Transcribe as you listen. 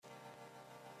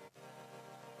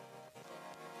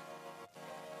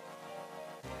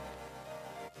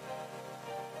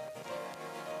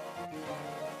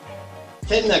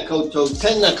tēnā koutou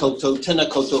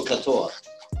katoa.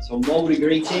 So Māori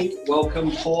greeting, welcome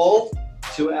Paul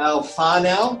to our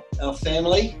whānau, our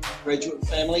family, graduate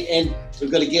family, and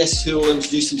we've got a guest who will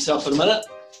introduce himself in a minute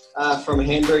from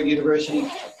Hamburg University.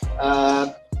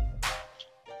 Welcome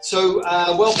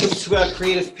to our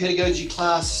creative pedagogy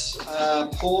class,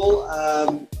 Paul. I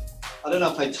don't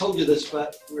know if I told you this,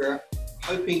 but we're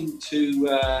hoping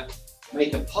to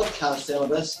make a podcast out of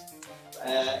this,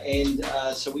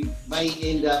 so we may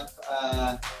end up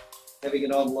having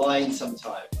it online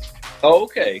sometime. Oh,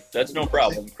 okay, that's no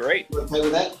problem. Great. You okay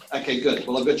with that? Okay, good.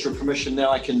 Well, I've got your permission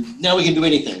now. Now we can do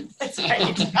anything. That's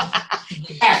right.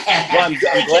 Well, I'm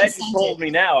glad you told me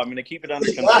now. I'm going to keep it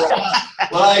under control.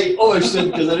 Well, I almost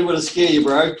didn't because I didn't want to scare you,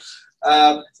 bro.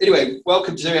 Anyway,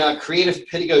 welcome to our creative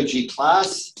pedagogy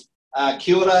class.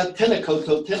 Kia ora, tēnā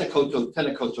koutou.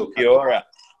 Kia ora.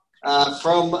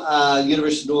 From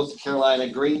University of North Carolina,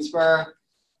 Greensboro.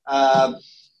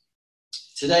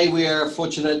 Today we are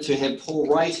fortunate to have Paul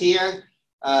Wright here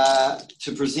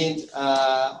to present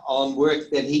on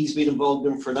work that he's been involved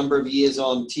in for a number of years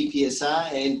on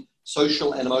TPSR and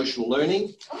social and emotional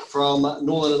learning from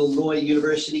Northern Illinois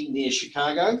University near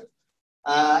Chicago.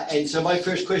 And so my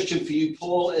first question for you,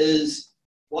 Paul, is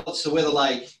what's the weather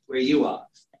like where you are?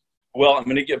 Well, I'm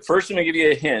going to give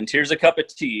you a hint. Here's a cup of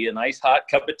tea, a nice hot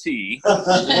cup of tea.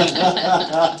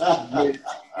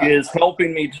 It is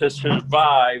helping me to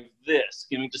survive this.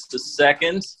 Give me just a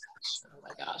second. Oh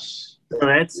my gosh.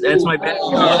 That's my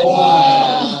backyard.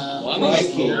 Wow.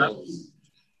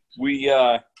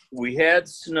 We had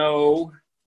snow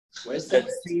that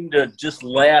seemed to just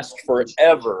last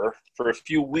forever for a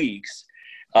few weeks.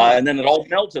 And then it all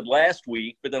melted last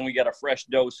week, but then we got a fresh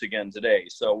dose again today.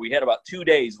 So we had about 2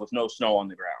 days with no snow on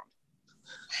the ground.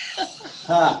 So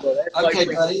that's Okay,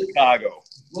 like buddy. Chicago.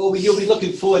 Well, you'll be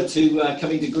looking forward to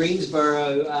coming to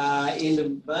Greensboro end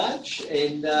of March,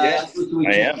 and Yes, we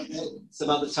I can am. do that some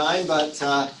other time. But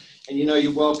and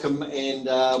you're welcome, and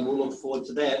we'll look forward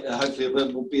to that. Hopefully, it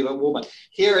will be a bit warmer.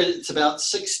 Here it's about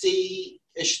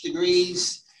 60-ish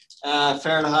degrees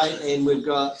Fahrenheit, and we've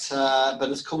got, but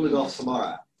it's cooling off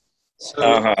tomorrow.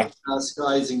 So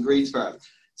skies in Greensboro.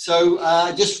 So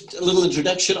just a little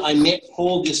introduction. I met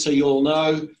Paul, just so you all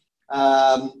know.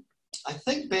 I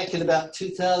think back in about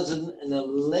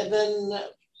 2011,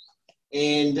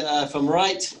 and if I'm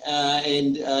right,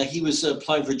 and he was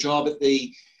applying for a job at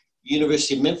the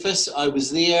University of Memphis. I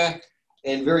was there,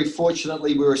 and very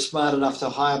fortunately, we were smart enough to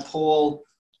hire Paul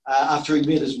after he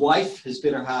met his wife, his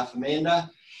better half, Amanda.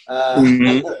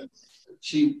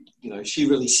 She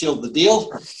really sealed the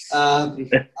deal.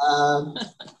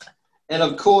 And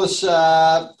of course,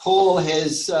 Paul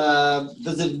has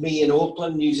visited me in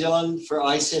Auckland, New Zealand for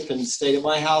ISEP and stayed at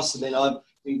my house. And then I've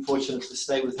been fortunate to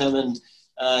stay with him in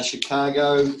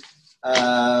Chicago.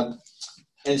 And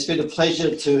it's been a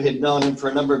pleasure to have known him for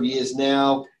a number of years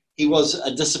now. He was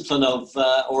a discipline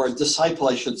or a disciple,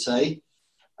 I should say.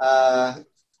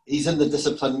 He's in the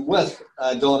discipline with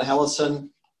Don Hallison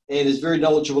and is very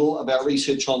knowledgeable about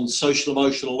research on social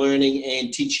emotional learning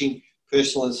and teaching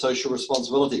personal and social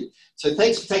responsibility. So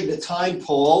thanks for taking the time,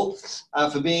 Paul,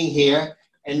 for being here.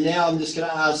 And now I'm just going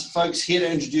to ask folks here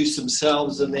to introduce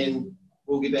themselves, and then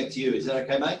we'll get back to you. Is that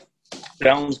okay, mate?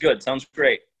 Sounds good. Sounds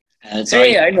great.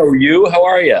 Hey, I know you. How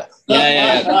are you?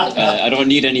 Yeah. I don't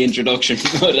need any introduction.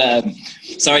 But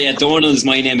Donald is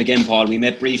my name again, Paul. We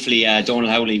met briefly, Donald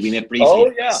Howley. We met briefly. Oh,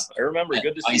 yeah. I remember.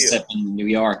 Good to see you. ISEP in New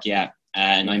York, yeah.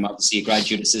 And I'm obviously a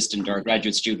graduate assistant or a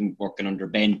graduate student working under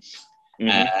Ben.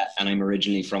 And I'm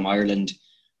originally from Ireland,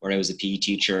 where I was a PE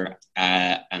teacher,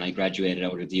 and I graduated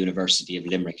out of the University of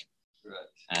Limerick. Right.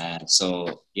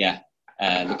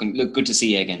 Look good to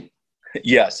see you again.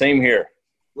 Yeah, same here.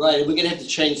 Right, we're going to have to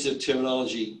change the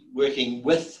terminology, working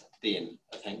with Ben,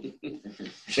 I think.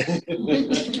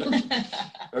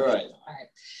 All right.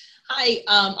 Hi,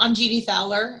 I'm Judy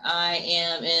Fowler. I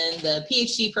am in the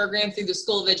PhD program through the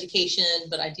School of Education,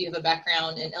 but I do have a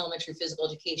background in elementary physical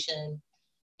education.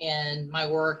 And my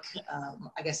work,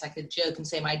 I guess I could joke and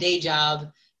say my day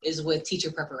job is with teacher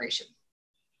preparation.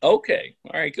 Okay.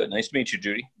 All right, good. Nice to meet you,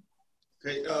 Judy.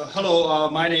 Great. Hello,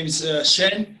 my name is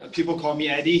Shen. People call me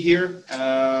Eddie here.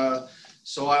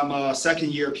 So I'm a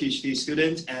second year PhD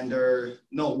student and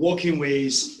working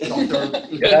with Dr.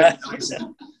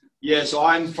 Yeah, so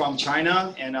I'm from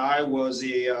China and I was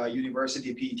a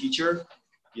university PE teacher.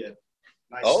 Yeah.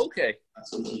 Nice. Okay. Nice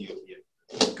to meet you. Yeah.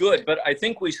 Good, but I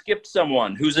think we skipped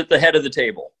someone. Who's at the head of the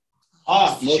table?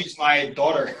 She's my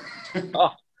daughter.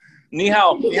 Ni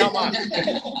hao. Ni hao ma.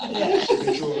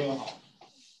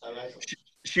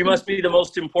 She must be the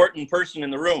most important person in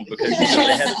the room because she's at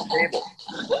the head of the table.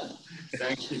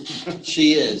 Thank you.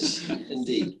 She is,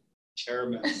 indeed.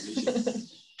 Chairman.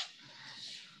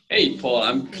 Hey, Paul,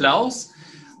 I'm Klaus.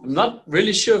 I'm not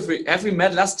really sure if we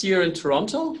met last year in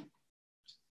Toronto?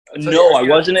 No, I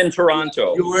wasn't in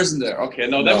Toronto. You wasn't there. Okay,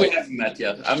 no, then we haven't met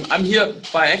yet. I'm here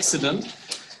by accident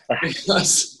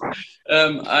because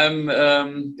I'm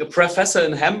a professor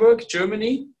in Hamburg,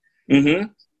 Germany,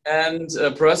 and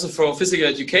a professor for physical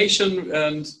education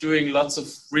and doing lots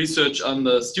of research on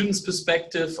the student's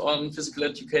perspective on physical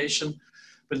education.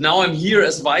 But now I'm here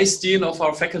as vice dean of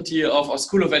our faculty of our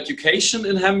School of Education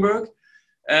in Hamburg,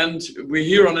 and we're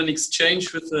here on an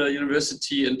exchange with the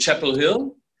university in Chapel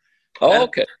Hill. Oh,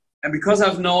 okay. And because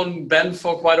I've known Ben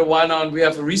for quite a while now, and we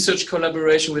have a research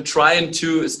collaboration, we're trying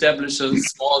to establish a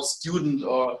small student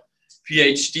or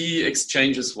PhD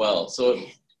exchange as well. So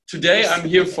today I'm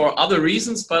here for other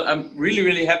reasons, but I'm really,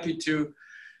 really happy to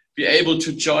be able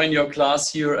to join your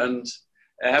class here, and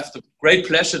I have the great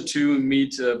pleasure to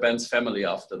meet Ben's family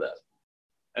after that.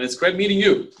 And it's great meeting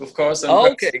you, of course.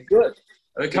 Okay, good.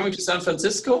 Are you coming to San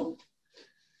Francisco?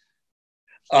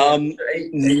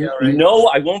 No,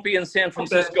 I won't be in San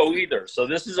Francisco either. So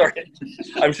this is our.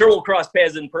 I'm sure we'll cross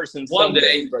paths in person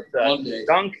someday. One day.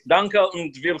 Danke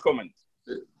und willkommen.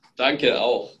 Danke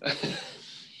auch.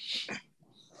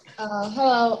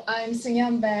 Hello, I'm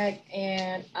Seung-Yeon Baek,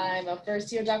 and I'm a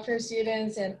first-year doctoral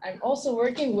student, and I'm also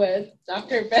working with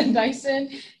Dr. Ben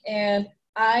Dyson, and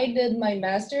I did my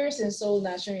master's in Seoul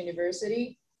National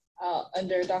University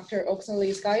under Dr. Oksun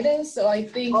Lee's guidance. So I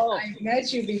think I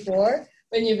met you before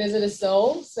when you visited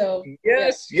Seoul. So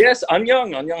yes,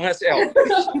 안녕하세요.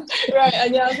 Right,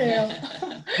 안녕하세요.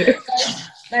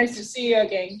 Nice to see you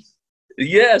again.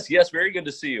 Yes, very good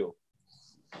to see you.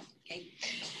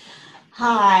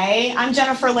 Hi, I'm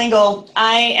Jennifer Lingle.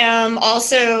 I am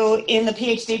also in the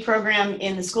PhD program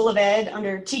in the School of Ed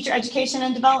under Teacher Education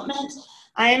and Development.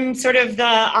 I'm sort of the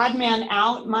odd man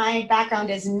out. My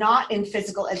background is not in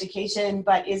physical education,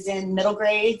 but is in middle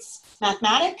grades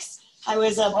mathematics. I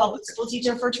was a public school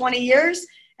teacher for 20 years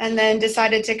and then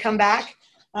decided to come back.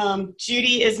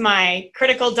 Judy is my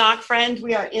critical doc friend.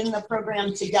 We are in the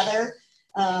program together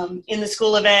in the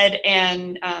School of Ed,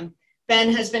 and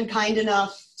Ben has been kind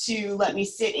enough to let me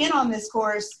sit in on this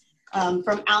course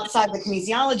from outside the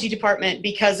kinesiology department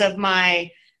because of my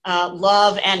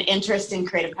love and interest in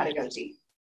creative pedagogy.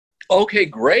 Okay,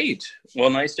 great.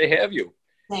 Well, nice to have you.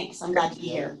 Thanks, I'm glad to be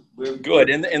here. We're good.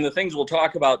 And the things we'll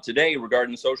talk about today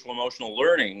regarding social emotional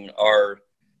learning are,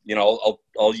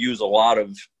 I'll use a lot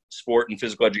of sport and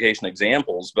physical education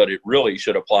examples, but it really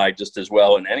should apply just as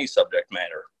well in any subject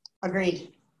matter.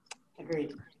 Agreed.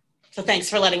 So thanks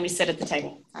for letting me sit at the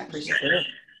table. I appreciate it.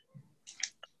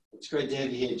 It's great to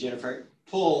have you here, Jennifer.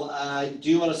 Paul, do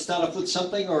you want to start off with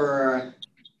something, or?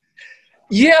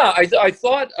 Yeah, I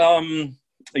thought,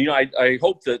 I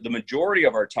hope that the majority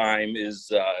of our time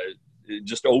is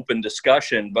just open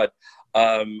discussion, but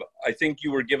I think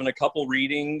you were given a couple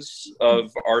readings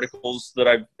of articles that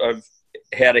I've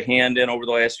had a hand in over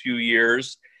the last few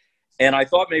years. And I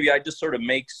thought maybe I'd just sort of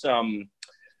make some,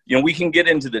 we can get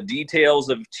into the details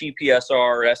of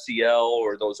TPSR, SEL,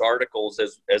 or those articles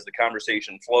as the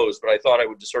conversation flows, but I thought I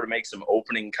would just sort of make some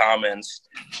opening comments,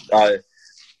 but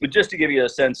just to give you a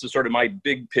sense of sort of my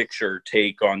big picture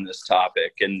take on this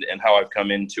topic and how I've come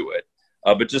into it.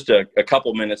 But just a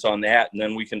couple minutes on that, and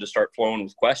then we can just start flowing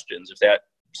with questions, if that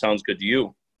sounds good to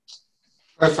you.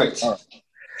 Perfect.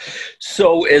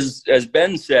 So as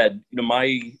Ben said,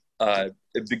 my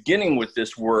beginning with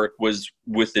this work was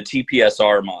with the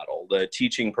TPSR model, the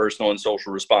Teaching Personal and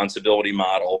Social Responsibility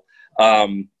model.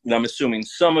 And I'm assuming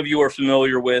some of you are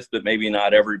familiar with, but maybe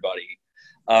not everybody.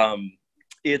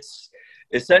 It's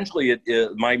essentially,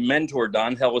 my mentor,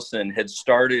 Don Hellison, had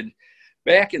started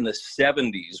back in the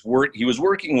 70s. He was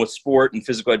working with sport and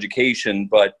physical education,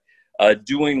 but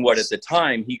doing what at the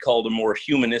time he called a more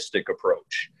humanistic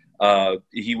approach.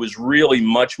 He was really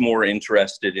much more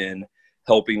interested in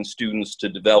helping students to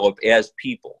develop as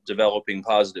people, developing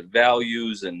positive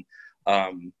values and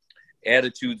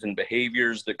attitudes and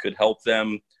behaviors that could help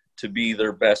them to be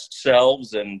their best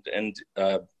selves and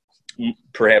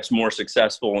perhaps more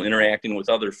successful interacting with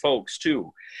other folks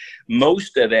too.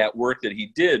 Most of that work that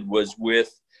he did was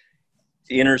with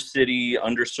inner city,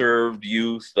 underserved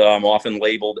youth, often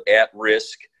labeled at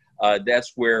risk.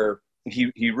 That's where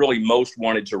he really most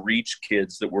wanted to reach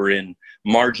kids that were in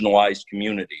marginalized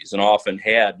communities and often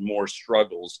had more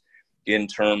struggles in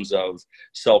terms of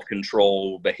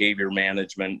self-control, behavior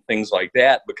management, things like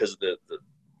that, because of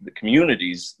the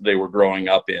communities they were growing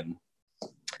up in.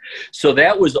 So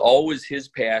that was always his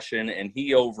passion, and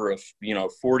he over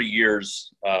 40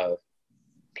 years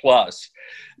plus,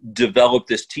 developed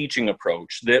this teaching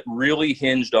approach that really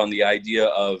hinged on the idea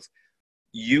of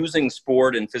using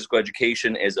sport and physical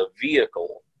education as a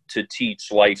vehicle to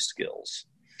teach life skills,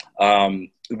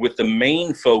 with the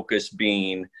main focus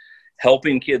being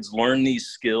helping kids learn these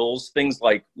skills, things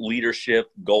like leadership,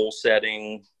 goal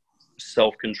setting,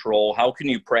 self-control. How can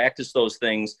you practice those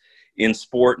things in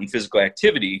sport and physical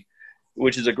activity,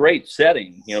 which is a great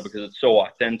setting, because it's so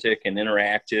authentic and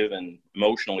interactive and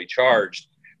emotionally charged.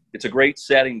 It's a great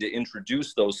setting to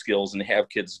introduce those skills and have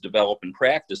kids develop and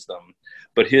practice them.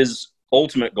 But his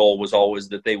ultimate goal was always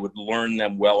that they would learn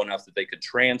them well enough that they could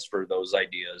transfer those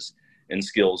ideas and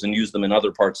skills and use them in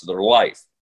other parts of their life.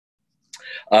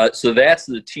 So that's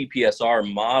the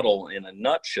TPSR model in a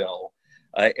nutshell.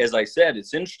 As I said,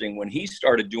 it's interesting, when he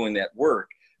started doing that work,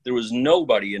 there was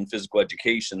nobody in physical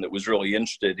education that was really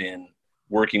interested in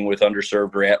working with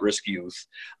underserved or at-risk youth.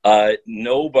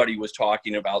 Nobody was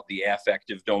talking about the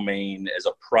affective domain as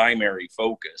a primary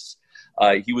focus.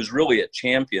 He was really a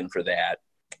champion for that,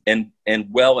 and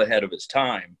well ahead of his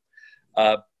time.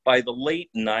 By the late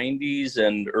 90s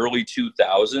and early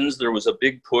 2000s, there was a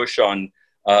big push on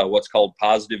what's called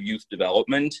positive youth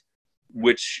development,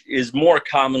 which is more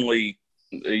commonly,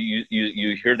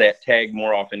 you hear that tag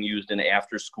more often used in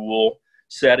after-school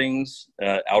settings,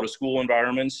 out-of-school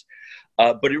environments,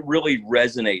 but it really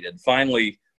resonated.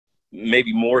 Finally,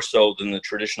 maybe more so than the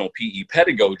traditional PE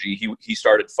pedagogy, he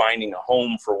started finding a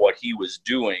home for what he was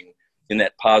doing in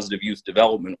that positive youth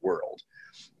development world.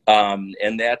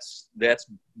 And that's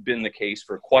been the case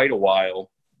for quite a while.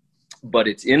 But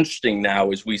it's interesting now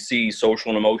as we see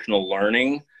social and emotional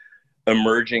learning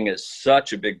emerging as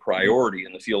such a big priority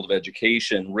in the field of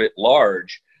education writ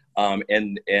large,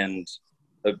 and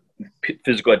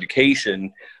physical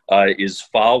education is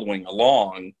following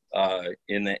along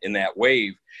in that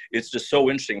wave. It's just so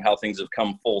interesting how things have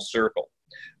come full circle,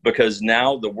 because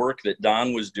now the work that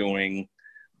Don was doing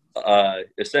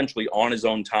essentially on his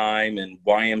own time in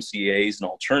YMCAs and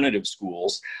alternative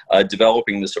schools,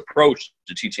 developing this approach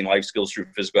to teaching life skills through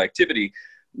physical activity.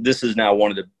 This is now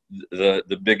one of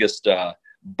the biggest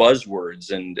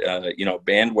buzzwords and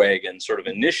bandwagon sort of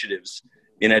initiatives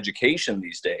in education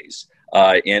these days,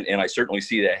 and I certainly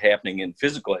see that happening in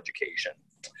physical education.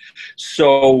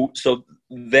 So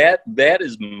that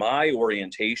is my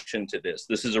orientation to this.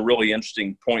 This is a really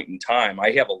interesting point in time.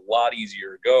 I have a lot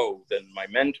easier to go than my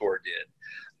mentor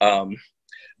did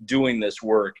doing this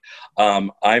work.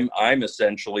 I'm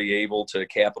essentially able to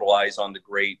capitalize on the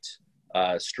great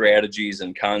strategies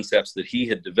and concepts that he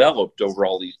had developed over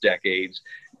all these decades,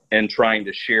 and trying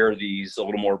to share these a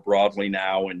little more broadly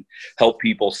now and help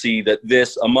people see that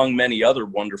this, among many other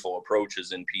wonderful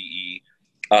approaches in PE,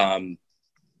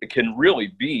 it can really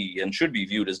be and should be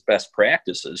viewed as best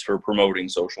practices for promoting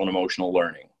social and emotional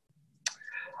learning.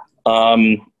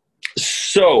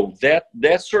 So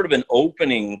that's sort of an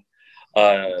opening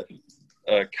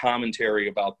commentary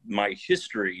about my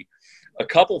history. A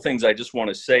couple things I just want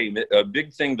to say. A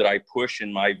big thing that I push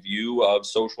in my view of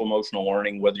social emotional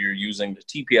learning, whether you're using the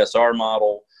TPSR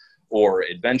model or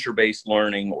adventure-based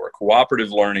learning or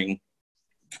cooperative learning,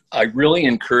 I really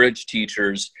encourage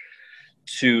teachers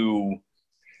to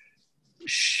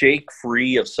shake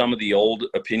free of some of the old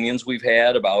opinions we've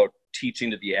had about teaching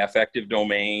to the affective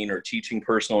domain or teaching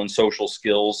personal and social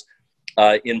skills.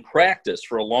 In practice,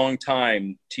 for a long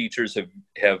time, teachers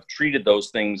have treated those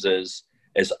things as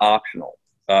optional.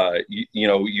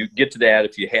 You get to that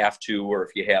if you have to or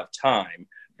if you have time,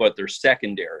 but they're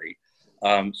secondary.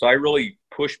 So I really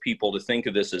push people to think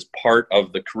of this as part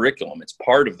of the curriculum. It's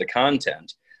part of the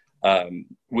content.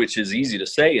 Which is easy to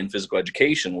say in physical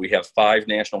education. We have 5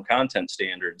 national content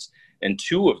standards, and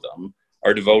 2 of them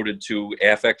are devoted to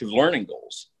affective learning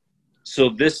goals. So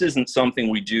this isn't something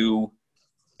we do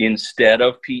instead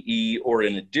of PE or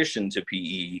in addition to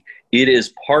PE. It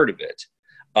is part of it.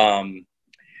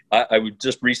 I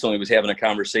just recently was having a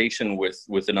conversation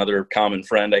with another common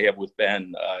friend I have with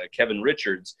Ben, Kevin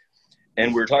Richards,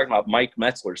 and we were talking about Mike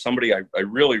Metzler, somebody I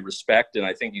really respect, and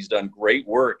I think he's done great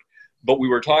work. But we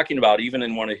were talking about, even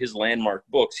in one of his landmark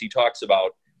books, he talks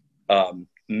about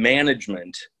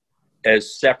management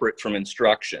as separate from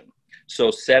instruction.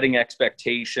 So setting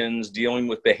expectations, dealing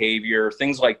with behavior,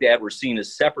 things like that were seen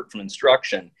as separate from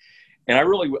instruction. And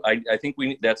I think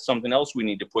that's something else we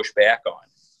need to push back on.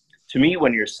 To me,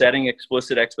 when you're setting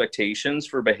explicit expectations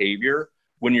for behavior,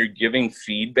 when you're giving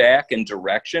feedback and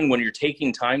direction, when you're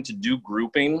taking time to do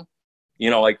grouping,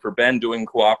 like for Ben doing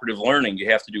cooperative learning, you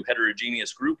have to do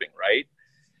heterogeneous grouping, right?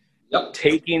 Yep.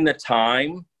 Taking the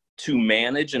time to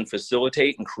manage and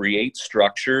facilitate and create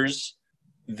structures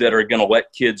that are going to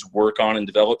let kids work on and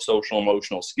develop social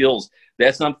emotional skills.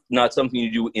 That's not something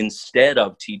you do instead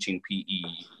of teaching PE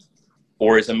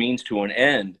or as a means to an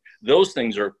end. Those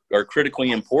things are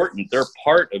critically important. They're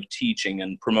part of teaching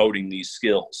and promoting these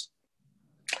skills.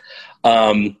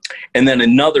 And then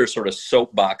another sort of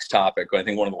soapbox topic, I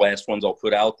think one of the last ones I'll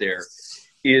put out there,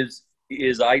 is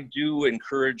I do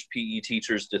encourage PE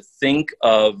teachers to think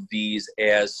of these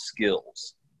as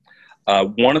skills.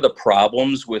 One of the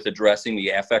problems with addressing the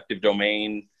affective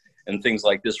domain and things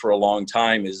like this for a long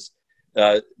time is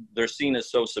they're seen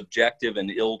as so subjective and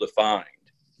ill-defined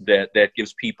that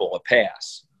gives people a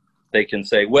pass. They can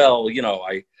say, well, you know,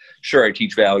 I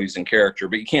teach values and character,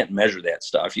 but you can't measure that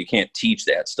stuff. You can't teach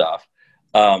that stuff.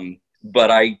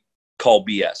 But I call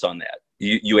BS on that.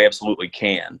 You absolutely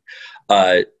can.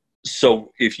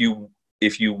 So if you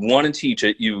want to teach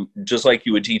it, you just like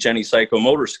you would teach any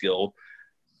psychomotor skill,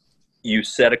 you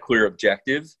set a clear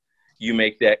objective. You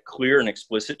make that clear and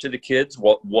explicit to the kids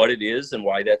what it is and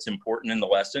why that's important in the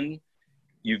lesson.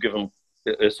 You give them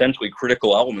essentially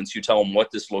critical elements. You tell them what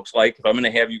this looks like. If I'm going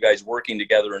to have you guys working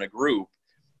together in a group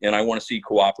and I want to see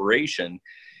cooperation,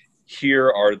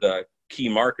 here are the key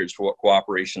markers for what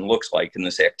cooperation looks like in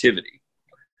this activity.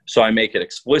 So I make it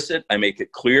explicit. I make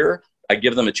it clear. I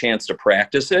give them a chance to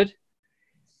practice it.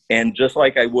 And just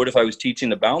like I would if I was teaching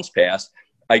the bounce pass,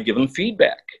 I give them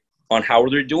feedback on how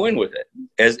they're doing with it.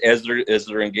 As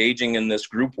they're engaging in this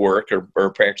group work or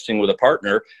practicing with a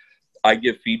partner, I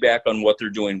give feedback on what they're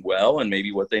doing well and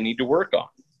maybe what they need to work on.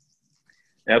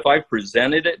 Now, if I've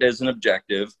presented it as an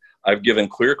objective, I've given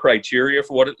clear criteria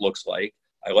for what it looks like,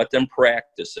 I let them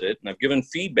practice it, and I've given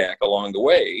feedback along the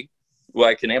way, well,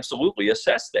 I can absolutely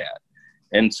assess that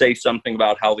and say something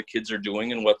about how the kids are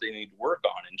doing and what they need to work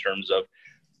on in terms of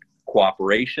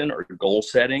cooperation or goal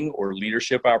setting or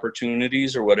leadership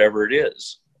opportunities or whatever it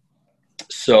is.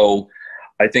 So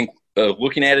I think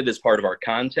looking at it as part of our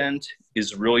content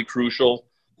is really crucial.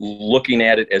 Looking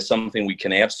at it as something we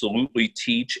can absolutely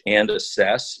teach and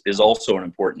assess is also an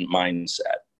important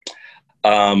mindset.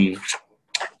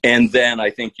 And then I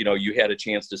think, you know, you had a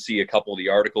chance to see a couple of the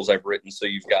articles I've written, so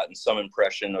you've gotten some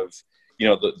impression of, you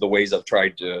know, the ways I've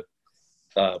tried to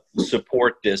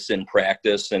support this in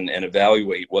practice and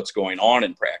evaluate what's going on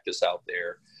in practice out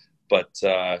there. But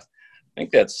I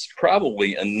think that's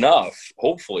probably enough,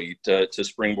 hopefully, to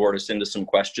springboard us into some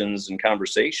questions and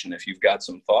conversation if you've got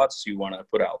some thoughts you want to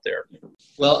put out there.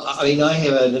 Well, I mean, I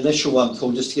have an initial one,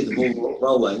 Paul, just to get the ball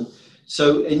rolling.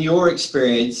 So in your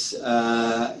experience,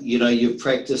 you know, you've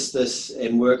practiced this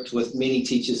and worked with many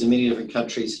teachers in many different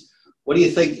countries. What do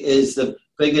you think is the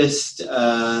biggest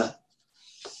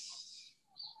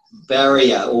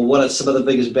barrier, or what are some of the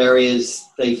biggest barriers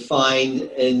they find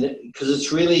in, because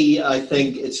it's really, I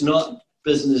think it's not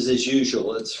business as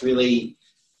usual. It's really,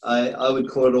 I would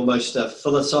call it almost a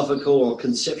philosophical or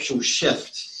conceptual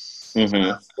shift.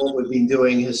 Mm-hmm. What we've been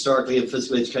doing historically in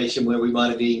physical education, where we might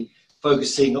have been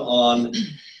focusing on,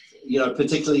 you know,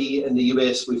 particularly in the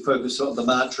US, we focus on the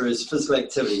mantra is physical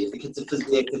activity. If the kids are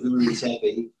physically active, everybody's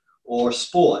happy, or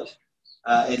sport.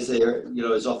 As they're, you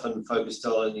know, is often focused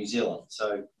on in New Zealand.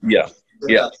 So yeah.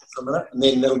 And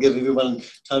then that'll give everyone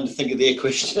time to think of their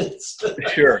questions.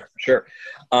 Sure.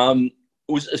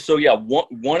 So yeah,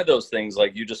 one of those things,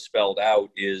 like you just spelled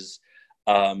out, is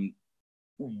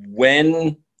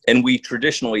when, and we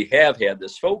traditionally have had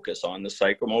this focus on the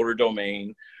psychomotor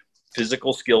domain,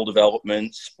 physical skill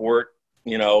development, sport,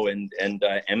 you know, and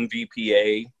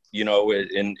MVPA, you know,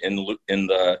 in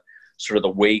the sort of the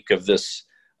wake of this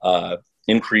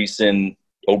increase in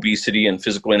obesity and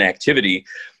physical inactivity,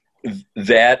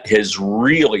 that has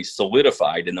really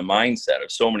solidified in the mindset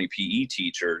of so many PE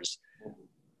teachers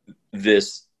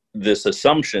this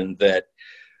assumption that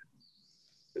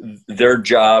their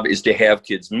job is to have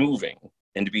kids moving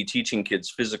and to be teaching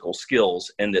kids physical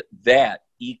skills, and that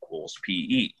equals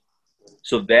PE.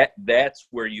 So that's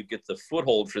where you get the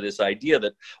foothold for this idea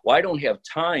that, well, I don't have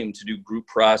time to do group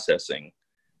processing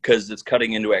because it's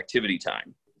cutting into activity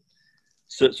time.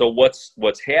 So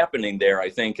what's happening there, I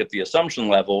think, at the assumption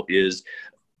level is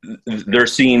they're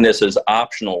seeing this as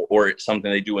optional, or it's something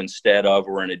they do instead of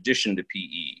or in addition to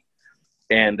PE.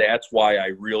 And that's why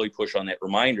I really push on that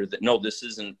reminder that, no, this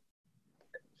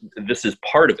is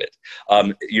part of it.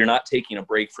 You're not taking a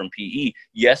break from PE.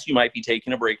 Yes, you might be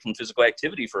taking a break from physical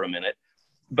activity for a minute,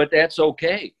 but that's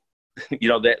okay. You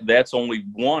know, that's only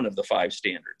one of the 5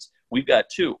 standards. We've got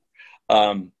 2.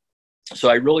 So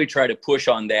I really try to push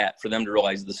on that for them to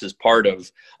realize this is part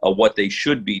of what they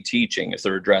should be teaching if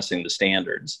they're addressing the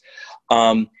standards.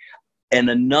 And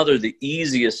another, the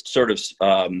easiest sort of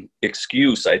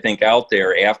excuse I think out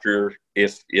there after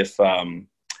if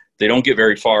the they don't get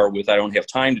very far with, I don't have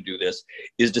time to do this,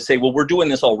 is to say, well, we're doing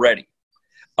this already.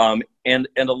 And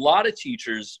a lot of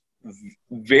teachers,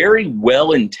 very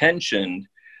well-intentioned,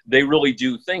 they really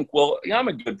do think, well, yeah, I'm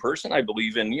a good person. I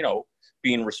believe in,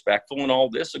 being respectful and all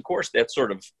this. Of course, that's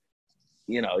sort of,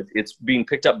 it's being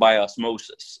picked up by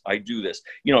osmosis. I do this.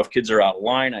 If kids are out of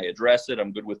line, I address it.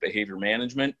 I'm good with behavior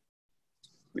management.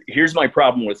 Here's my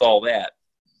problem with all that.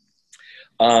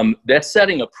 That's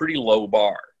setting a pretty low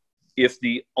bar. If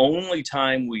the only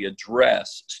time we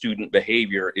address student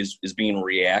behavior is being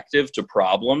reactive to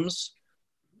problems,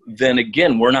 then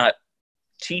again, we're not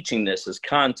teaching this as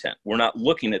content. We're not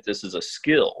looking at this as a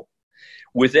skill.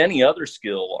 With any other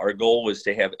skill, our goal is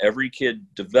to have every kid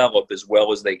develop as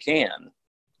well as they can.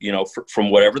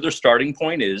 From whatever their starting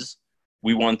point is,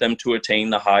 we want them to attain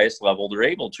the highest level they're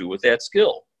able to with that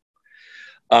skill.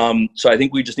 So I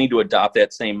think we just need to adopt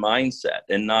that same mindset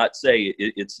and not say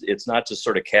it's not to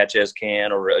sort of catch as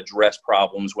can or address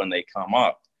problems when they come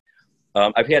up.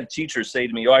 I've had teachers say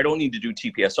to me, I don't need to do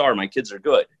TPSR. My kids are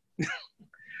good.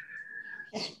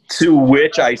 To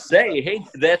which I say, hey,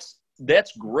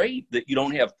 that's great that you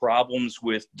don't have problems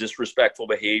with disrespectful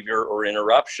behavior or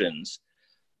interruptions.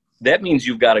 That means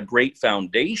you've got a great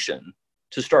foundation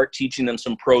to start teaching them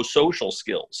some pro-social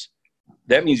skills.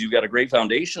 That means you've got a great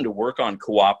foundation to work on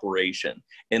cooperation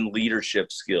and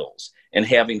leadership skills and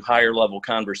having higher level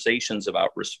conversations about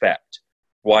respect.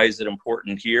 Why is it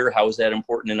important here? How is that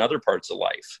important in other parts of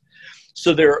life?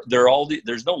 So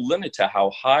there's no limit to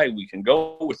how high we can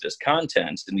go with this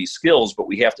content and these skills, but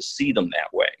we have to see them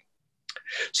that way.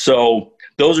 So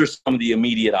those are some of the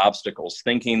immediate obstacles,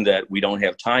 thinking that we don't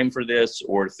have time for this,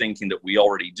 or thinking that we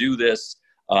already do this,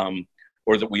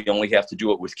 or that we only have to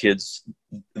do it with kids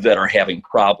that are having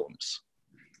problems.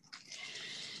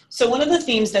 So one of the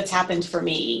themes that's happened for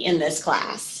me in this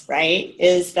class, right,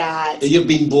 is that... You've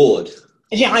been bored.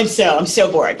 Yeah, I'm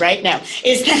so bored right now.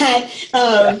 Is that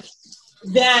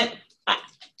that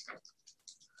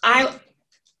I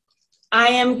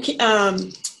am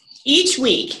each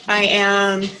week I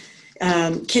am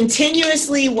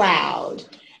continuously wowed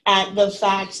at the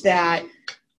fact that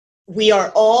we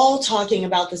are all talking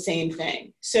about the same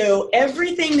thing. So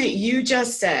everything that you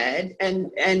just said,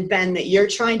 and Ben, that you're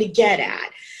trying to get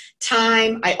at,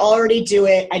 time, I already do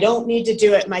it. I don't need to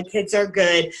do it. My kids are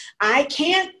good. I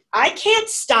can't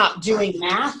stop doing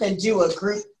math and do a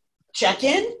group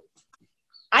check-in.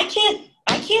 I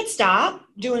can't stop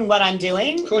doing what I'm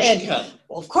doing. Of course you can.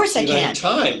 Well, of course I can. You don't have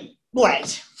time.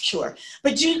 Right, sure.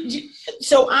 But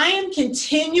so I am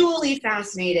continually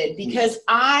fascinated because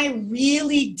I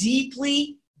really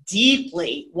deeply,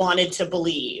 deeply wanted to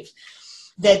believe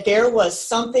that there was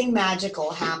something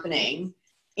magical happening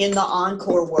in the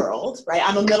Encore world, right?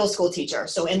 I'm a middle school teacher.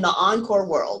 So in the Encore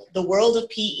world, the world of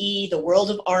PE, the world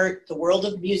of art, the world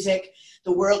of music,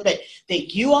 the world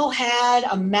that you all had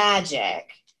a magic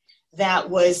that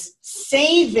was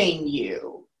saving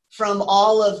you from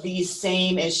all of these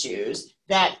same issues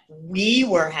that we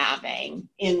were having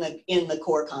in the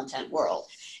core content world.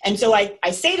 And so I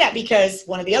say that because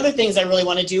one of the other things I really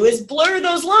want to do is blur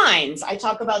those lines. I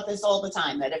talk about this all the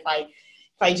time, that if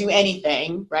I do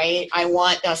anything, right, I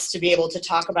want us to be able to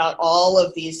talk about all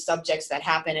of these subjects that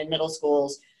happen in middle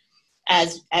schools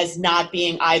as not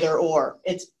being either or.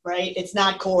 It's right. It's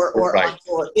not core or right.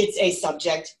 Encore. It's a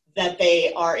subject that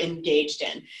they are engaged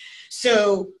in.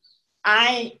 So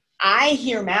I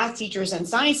hear math teachers and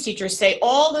science teachers say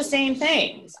all the same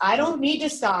things. I don't need to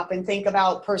stop and think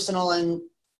about personal and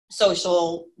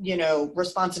social,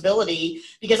 responsibility,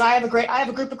 because I have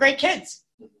a group of great kids.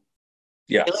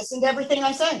 Yeah. They listen to everything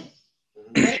I say.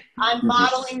 Right? I'm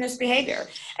modeling this behavior.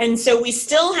 And so we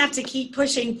still have to keep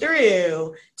pushing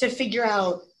through to figure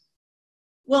out,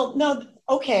 well, no,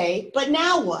 okay, but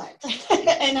now what?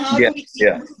 And how do we keep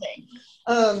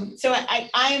moving? So I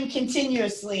am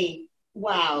continuously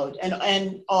wowed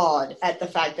and awed at the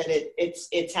fact that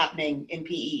it's happening in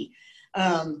PE.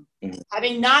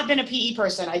 Having not been a PE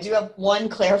person, I do have one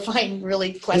clarifying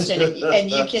really question, and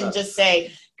you can just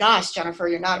say, gosh, Jennifer,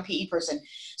 you're not a PE person.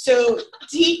 So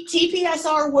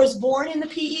TPSR was born in the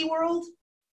PE world?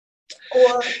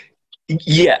 Or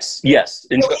Yes. So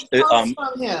it comes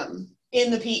from him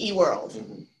in the PE world.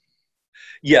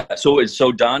 Yeah,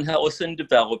 so Don Hellison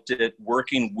developed it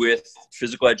working with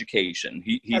physical education.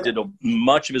 He did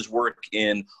much of his work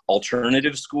in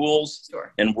alternative schools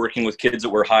and working with kids that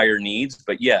were higher needs.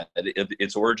 But yeah,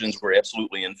 its origins were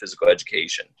absolutely in physical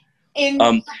education. And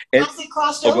has it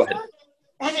crossed over?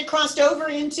 Has it crossed over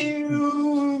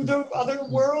into the other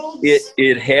worlds?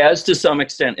 It has to some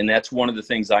extent, and that's one of the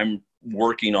things I'm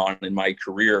working on in my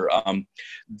career.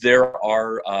 There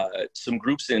are some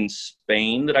groups in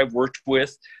Spain that I've worked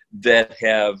with that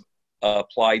have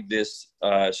applied this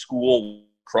school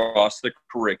across the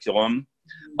curriculum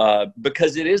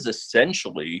because it is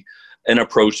essentially an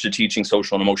approach to teaching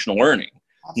social and emotional learning.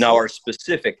 Absolutely. Now, our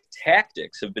specific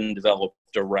tactics have been developed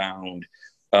around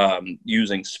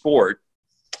using sport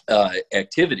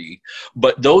activity,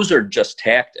 but those are just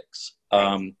tactics.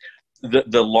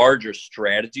 The larger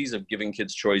strategies of giving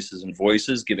kids choices and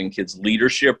voices, giving kids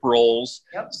leadership roles,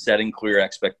 setting clear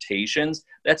expectations,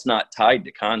 that's not tied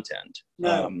to content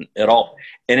at all.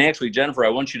 And actually, Jennifer, I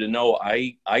want you to know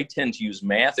I tend to use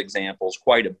math examples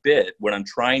quite a bit when I'm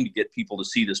trying to get people to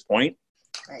see this point.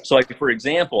 Right. So, like, for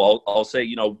example, I'll say,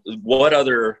 you know, what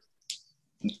other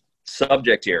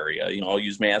subject area, you know, I'll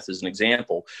use math as an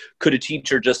example. Could a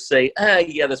teacher just say,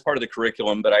 yeah, that's part of the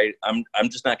curriculum, but I'm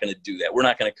just not going to do that. We're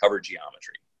not going to cover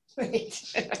geometry.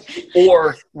 Right.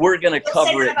 Or we're going to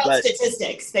cover it about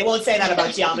statistics. They won't say that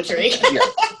about geometry. Yeah.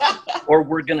 Or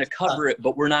we're going to cover it,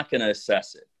 but we're not going to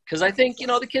assess it. Because I think, you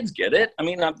know, the kids get it. I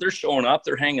mean, they're showing up,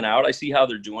 they're hanging out. I see how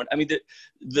they're doing. I mean,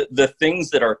 the things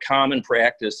that are common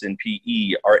practice in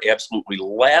PE are absolutely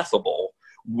laughable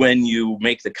when you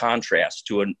make the contrast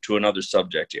to another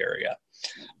subject area.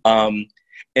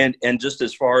 And just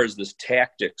as far as this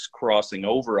tactics crossing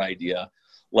over idea,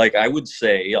 like I would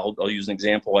say, I'll use an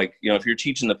example, like, you know, if you're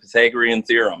teaching the Pythagorean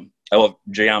theorem, I love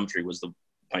geometry was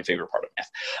my favorite part of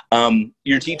math.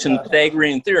 You're teaching the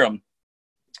Pythagorean theorem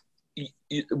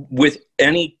with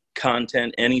any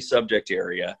content, any subject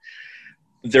area.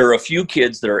 There are a few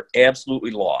kids that are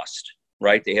absolutely lost,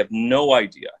 right? They have no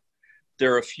idea.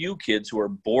 There are a few kids who are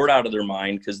bored out of their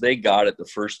mind because they got it the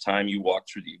first time you walked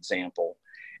through the example.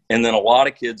 And then a lot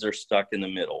of kids are stuck in the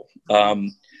middle.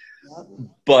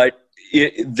 But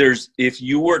if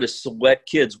you were to select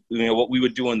kids, you know, what we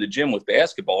would do in the gym with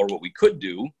basketball, or what we could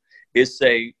do is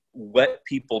say, let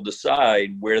people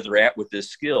decide where they're at with this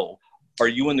skill. Are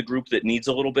you in the group that needs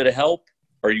a little bit of help?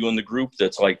 Are you in the group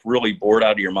that's like really bored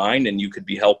out of your mind and you could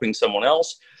be helping someone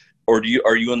else? Or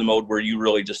are you in the mode where you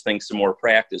really just think some more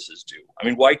practice is due? I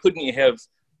mean, why couldn't you have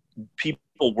people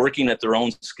working at their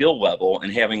own skill level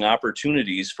and having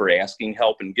opportunities for asking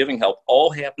help and giving help,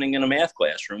 all happening in a math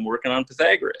classroom working on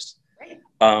Pythagoras?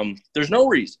 There's no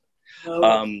reason.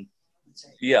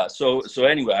 Yeah. So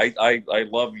anyway, I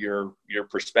love your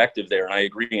perspective there, and I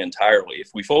agree entirely.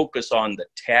 If we focus on the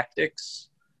tactics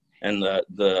and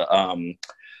the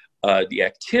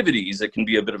activities, it can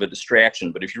be a bit of a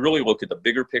distraction. But if you really look at the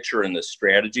bigger picture and the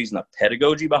strategies and the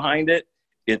pedagogy behind it,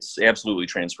 it's absolutely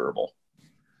transferable.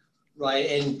 Right,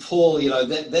 and Paul, you know,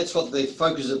 that's what the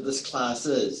focus of this class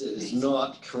is. It is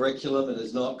not curriculum, it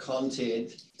is not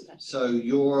content. So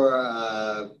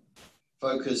your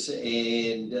focus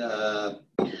and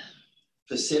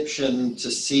perception to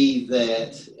see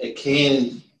that it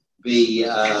can be,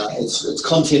 it's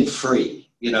content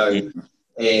free, you know,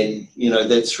 and, you know,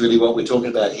 that's really what we're talking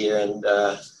about here. And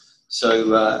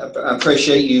so I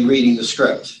appreciate you reading the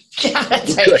script. Yeah,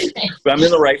 that's right. I'm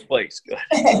in the right place. Good.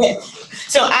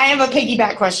 So I have a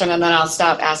piggyback question, and then I'll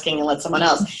stop asking and let someone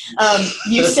else.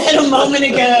 You said a moment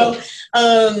ago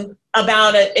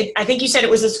about it. I think you said it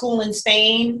was a school in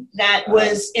Spain that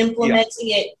was implementing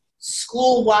it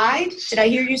school-wide. Did I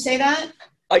hear you say that?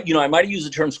 You know, I might have used the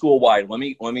term school-wide. Let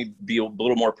me be a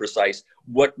little more precise.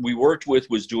 What we worked with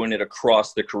was doing it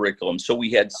across the curriculum. So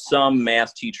we had some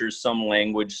math teachers, some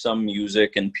language, some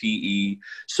music and PE.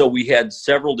 So we had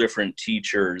several different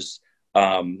teachers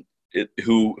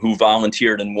who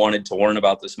volunteered and wanted to learn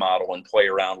about this model and play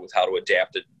around with how to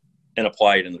adapt it and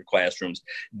apply it in their classrooms,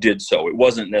 did so. It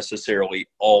wasn't necessarily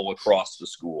all across the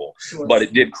school, but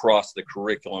it did cross the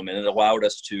curriculum, and it allowed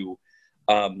us to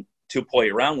play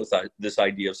around with this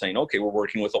idea of saying, okay, we're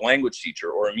working with a language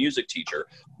teacher or a music teacher.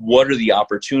 What are the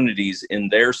opportunities in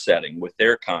their setting with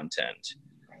their content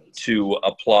to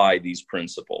apply these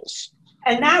principles?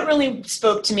 And that really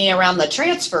spoke to me around the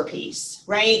transfer piece,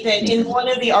 right? That in one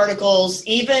of the articles,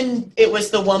 even it was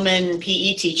the woman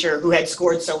PE teacher who had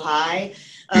scored so high,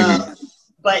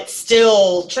 but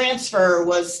still transfer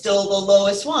was still the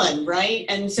lowest one, right?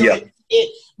 And so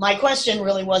my question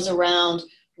really was around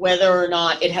whether or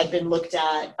not it had been looked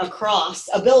at across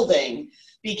a building,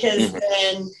 because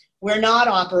then we're not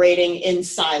operating in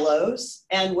silos,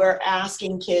 and we're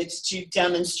asking kids to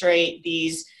demonstrate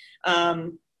these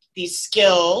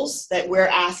skills that we're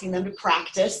asking them to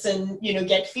practice and, you know,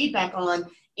 get feedback on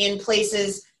in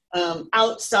places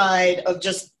outside of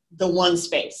just the one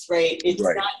space, right? It's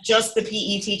not just the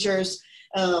PE teacher's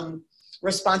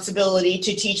responsibility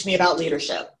to teach me about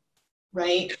leadership,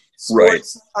 right?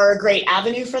 Sports are a great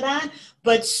avenue for that,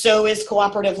 but so is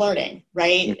cooperative learning,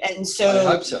 right? And so,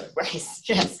 I hope so. Right,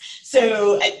 yes.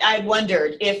 So I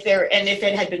wondered if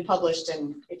it had been published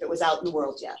and if it was out in the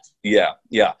world yet. Yeah.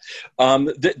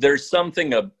 There's something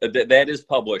that is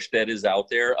published, that is out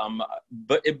there.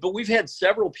 But we've had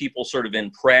several people sort of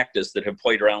in practice that have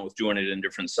played around with doing it in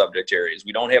different subject areas.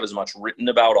 We don't have as much written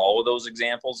about all of those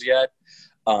examples yet.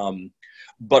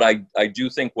 But I do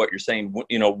think what you're saying,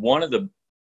 one of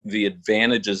the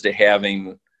advantages to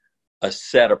having a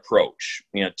set approach,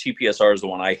 TPSR is the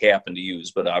one I happen to use,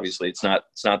 but obviously it's not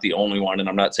the only one, and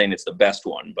I'm not saying it's the best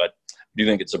one, but I do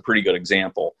think it's a pretty good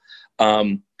example.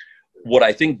 What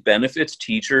I think benefits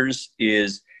teachers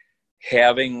is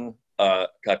having a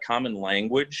common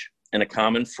language and a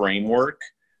common framework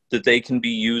that they can be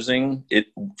using it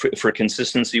for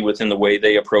consistency within the way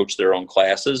they approach their own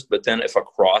classes. But then if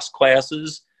across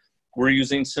classes we're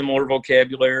using similar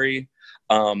vocabulary,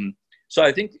 so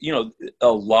I think,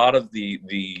 a lot of the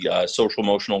social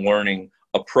emotional learning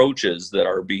approaches that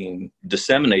are being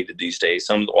disseminated these days,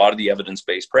 a lot of the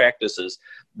evidence-based practices,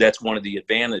 that's one of the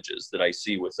advantages that I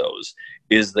see with those,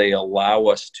 is they allow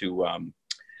us to,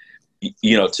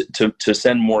 to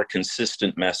send more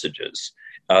consistent messages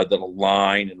that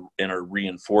align and are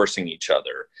reinforcing each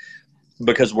other.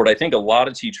 Because what I think a lot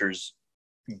of teachers'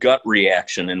 gut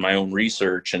reaction in my own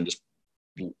research and just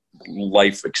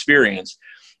life experience,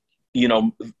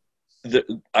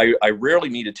 I rarely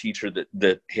meet a teacher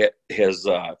that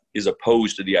is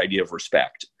opposed to the idea of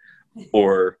respect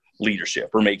or leadership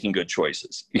or making good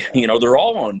choices. They're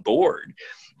all on board,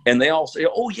 and they all say,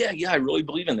 "Oh yeah, I really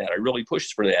believe in that. I really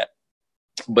push for that."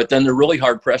 But then they're really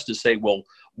hard pressed to say, "Well,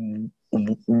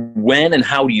 when and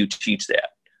how do you teach that?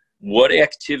 What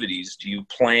activities do you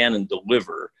plan and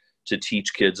deliver to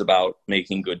teach kids about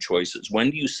making good choices? When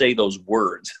do you say those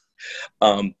words?"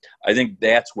 I think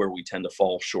that's where we tend to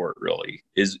fall short, really,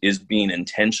 is being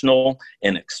intentional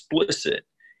and explicit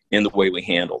in the way we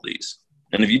handle these.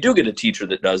 And if you do get a teacher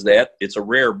that does that, it's a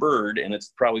rare bird, and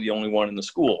it's probably the only one in the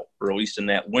school, or at least in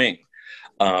that wing.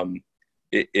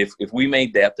 If we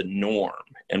made that the norm,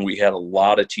 and we had a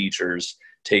lot of teachers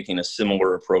taking a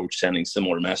similar approach, sending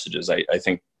similar messages, I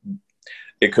think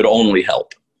it could only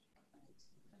help.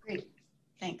 Great.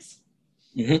 Thanks.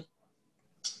 Mm-hmm.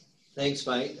 Thanks,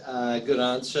 mate. Good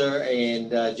answer.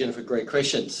 And Jennifer, great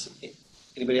questions.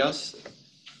 Anybody else?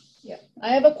 Yeah, I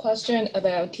have a question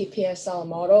about TPSL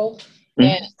model.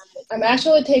 And I'm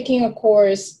actually taking a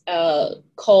course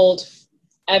called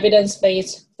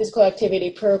Evidence-Based Physical Activity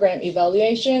Program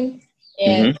Evaluation.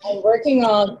 And I'm working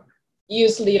on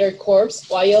Youth Leader Corps,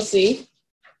 YLC.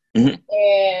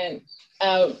 And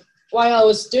while I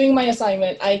was doing my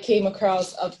assignment, I came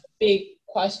across a big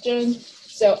question.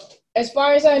 So as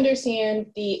far as I understand,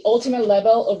 the ultimate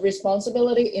level of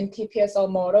responsibility in TPSL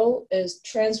model is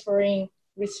transferring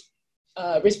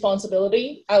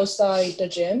responsibility outside the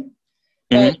gym.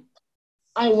 But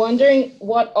I'm wondering,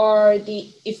 what are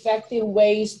the effective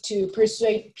ways to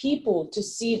persuade people to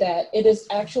see that it is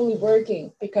actually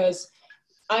working? Because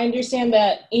I understand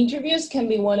that interviews can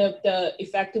be one of the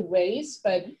effective ways,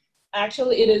 but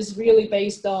actually it is really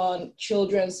based on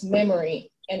children's memory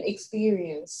and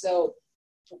experience. So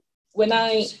when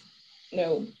I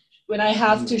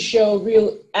have to show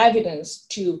real evidence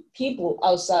to people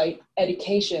outside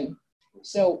education,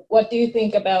 so what do you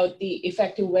think about the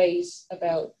effective ways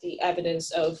about the evidence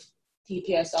of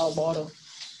TPSL model?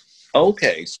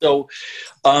 Okay, so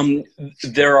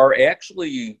there are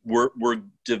actually, we're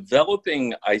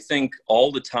developing, I think,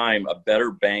 all the time, a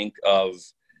better bank of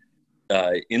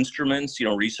instruments,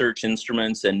 research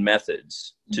instruments and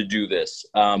methods to do this.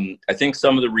 I think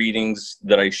some of the readings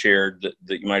that I shared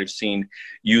that you might have seen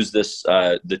use this,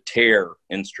 the TARE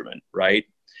instrument, right?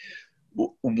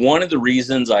 One of the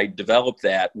reasons I developed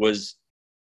that was,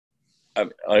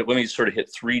 let me sort of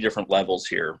hit three different levels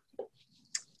here.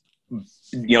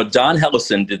 Don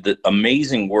Hellison did the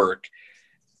amazing work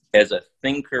as a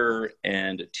thinker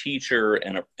and a teacher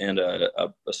and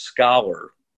a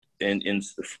scholar in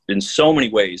so many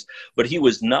ways, but he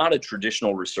was not a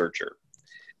traditional researcher,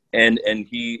 and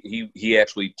he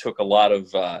actually took a lot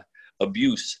of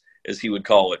abuse, as he would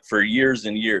call it, for years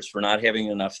and years for not having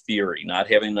enough theory, not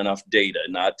having enough data,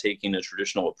 not taking a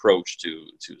traditional approach to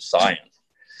science.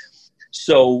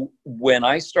 So when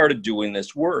I started doing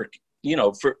this work,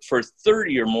 for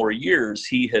 30 or more years,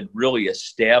 he had really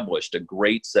established a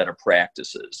great set of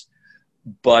practices.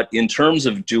 But in terms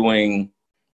of doing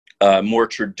more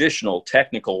traditional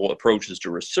technical approaches to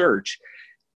research,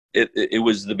 it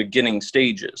was the beginning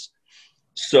stages.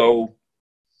 So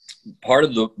part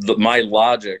of my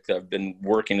logic, I've been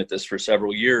working at this for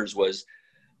several years, was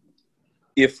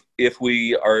if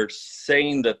we are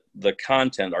saying that the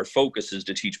content, our focus is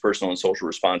to teach personal and social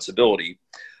responsibility,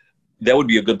 that would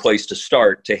be a good place to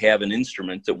start, to have an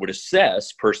instrument that would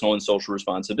assess personal and social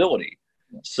responsibility.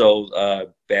 So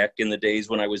back in the days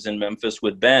when I was in Memphis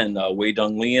with Ben, Wei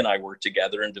Dung Lee and I worked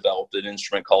together and developed an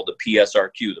instrument called the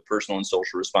PSRQ, the Personal and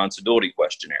Social Responsibility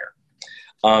Questionnaire.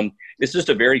 It's just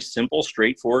a very simple,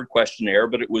 straightforward questionnaire,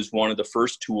 but it was one of the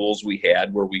first tools we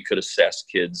had where we could assess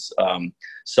kids'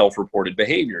 self-reported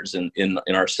behaviors in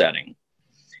our setting.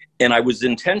 And I was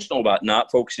intentional about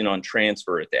not focusing on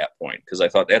transfer at that point, because I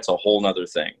thought that's a whole nother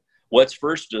thing. Let's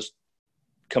first just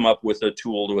come up with a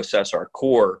tool to assess our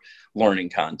core learning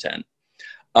content.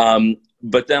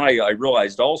 But then I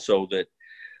realized also that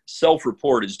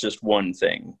self-report is just one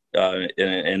thing,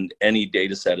 and any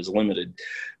data set is limited.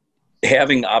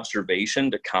 Having observation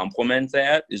to complement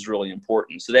that is really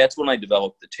important. So that's when I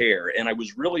developed the TARE, and I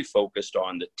was really focused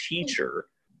on the teacher.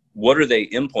 What are they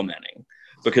implementing?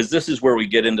 Because this is where we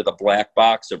get into the black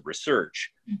box of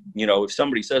research. You know, if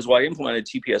somebody says, well, I implemented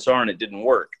TPSR and it didn't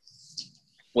work.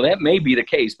 Well, that may be the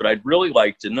case, but I'd really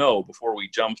like to know, before we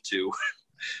jump to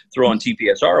throwing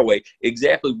TPSR away,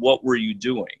 exactly what were you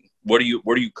doing? What are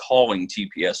you calling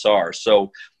TPSR?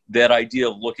 So that idea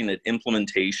of looking at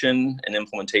implementation and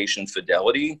implementation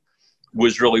fidelity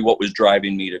was really what was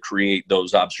driving me to create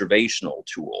those observational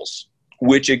tools,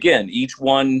 which again, each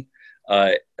one,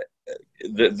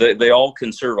 they all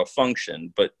can serve a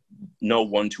function, but no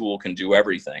one tool can do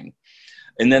everything.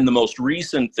 And then the most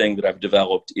recent thing that I've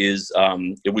developed is,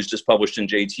 it was just published in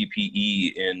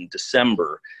JTPE in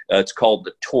December. It's called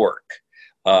the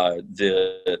TORQ,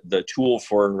 the tool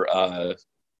for,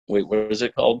 what is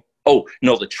it called? Oh,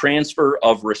 no, the Transfer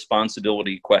of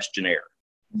Responsibility Questionnaire,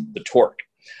 the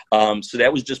TORQ. So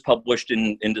that was just published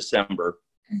in December.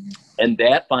 And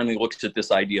that finally looks at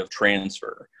this idea of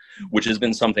transfer, which has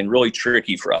been something really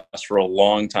tricky for us for a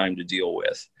long time to deal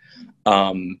with.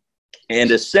 And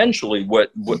essentially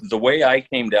the way I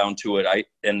came down to it,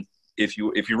 and if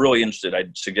you're really interested,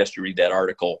 I'd suggest you read that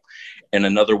article and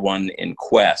another one in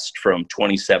Quest from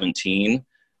 2017,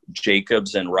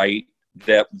 Jacobs and Wright.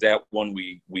 That one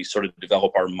we sort of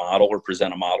develop our model or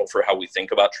present a model for how we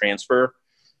think about transfer.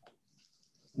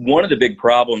 One of the big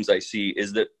problems I see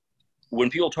is that when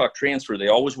people talk transfer, they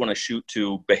always want to shoot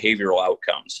to behavioral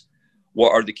outcomes. Well,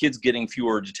 are the kids getting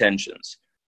fewer detentions?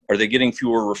 Are they getting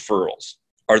fewer referrals?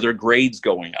 Are their grades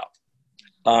going up?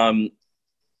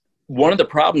 One of the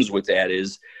problems with that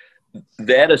is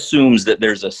that assumes that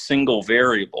there's a single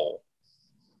variable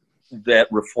that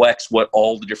reflects what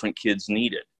all the different kids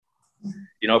needed.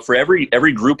 You know, for every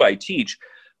group I teach,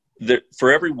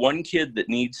 for every one kid that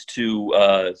needs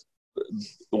to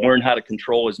learn how to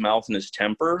control his mouth and his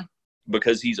temper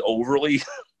because he's overly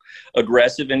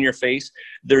aggressive in your face,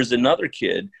 there's another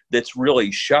kid that's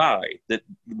really shy, that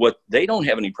they don't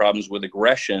have any problems with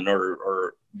aggression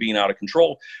or being out of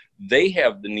control. They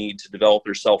have the need to develop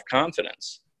their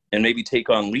self-confidence and maybe take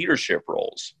on leadership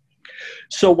roles.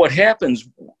 So what happens,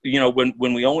 you know,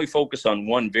 when we only focus on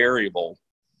one variable,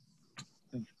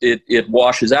 it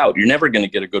washes out. You're never going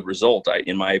to get a good result,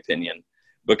 in my opinion,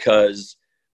 because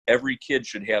every kid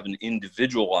should have an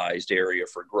individualized area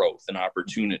for growth and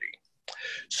opportunity.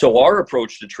 So our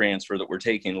approach to transfer that we're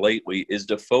taking lately is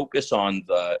to focus on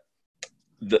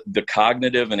the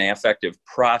cognitive and affective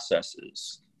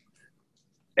processes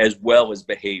as well as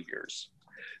behaviors.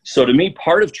 So to me,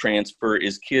 part of transfer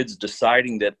is kids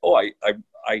deciding that,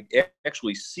 I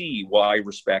actually see why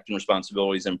respect and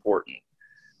responsibility is important.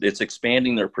 It's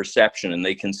expanding their perception, and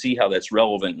they can see how that's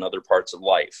relevant in other parts of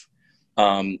life.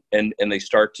 And they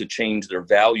start to change their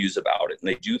values about it, and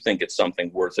they do think it's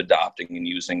something worth adopting and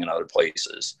using in other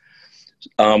places.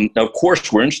 Now, of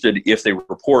course, we're interested if they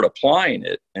report applying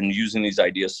it and using these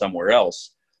ideas somewhere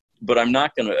else, but I'm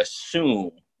not going to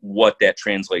assume what that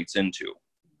translates into.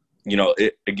 You know,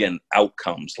 again,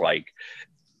 outcomes like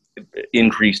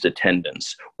increased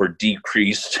attendance or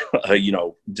decreased,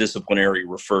 disciplinary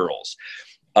referrals.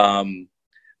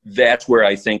 That's where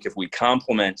I think if we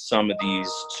complement some of these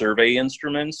survey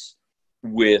instruments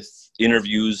with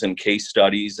interviews and case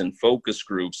studies and focus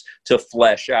groups to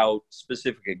flesh out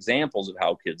specific examples of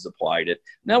how kids applied it,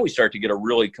 now we start to get a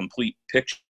really complete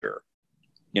picture.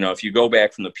 You know, if you go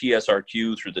back from the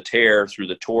PSRQ through the TARE, through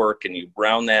the TORQ, and you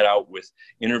round that out with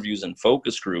interviews and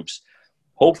focus groups,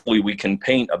 hopefully we can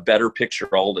paint a better picture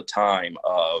all the time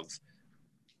of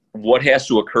what has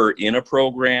to occur in a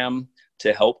program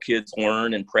to help kids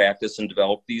learn and practice and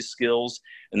develop these skills,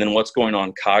 and then what's going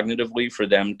on cognitively for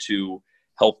them to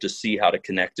help to see how to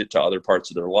connect it to other parts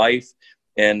of their life,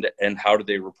 and how do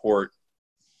they report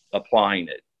applying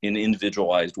it in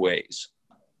individualized ways.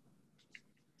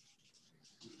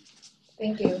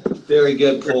 Thank you. Very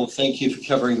good, Paul. Thank you for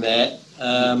covering that.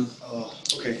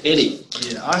 Okay. Eddie.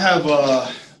 Yeah, I have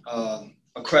a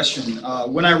question.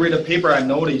 When I read a paper, I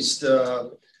noticed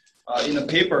in the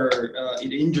paper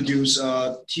it introduced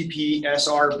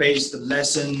TPSR-based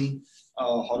lesson,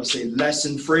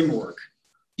 lesson framework,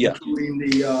 including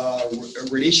the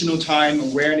relational time,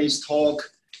 awareness talk,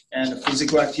 and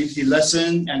physical activity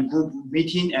lesson and group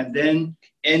meeting, and then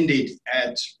ended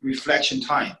at reflection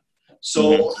time.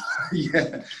 So,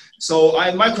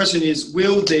 my question is,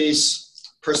 will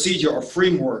this procedure or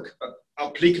framework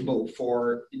applicable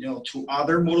for, to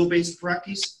other model-based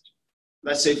practice?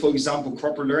 Let's say, for example,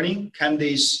 corporate learning. Can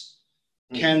this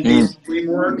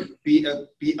framework be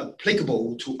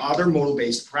applicable to other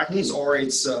model-based practice, or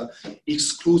it's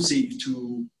exclusive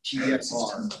to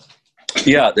TPSR?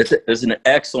 Yeah, that's an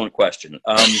excellent question.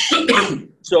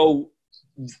 So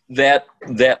that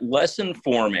lesson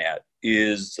format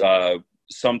is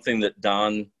something that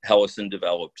Don Hellison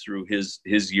developed through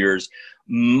his years.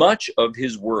 Much of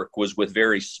his work was with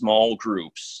very small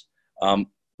groups.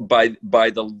 By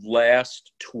the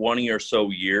last 20 or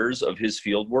so years of his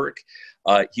field work,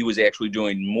 he was actually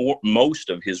doing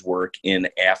most of his work in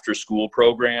after-school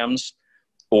programs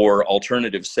or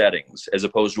alternative settings, as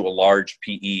opposed to a large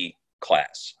PE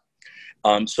class.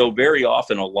 So very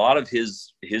often, a lot of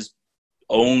his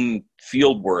own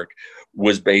field work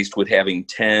was based with having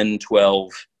 10,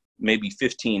 12, maybe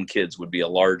 15 kids would be a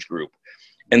large group.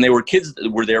 And they were kids that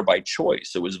were there by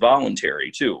choice. It was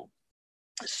voluntary too.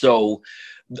 So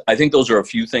I think those are a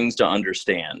few things to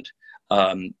understand.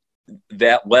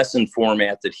 That lesson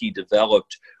format that he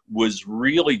developed was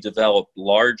really developed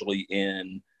largely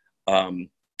in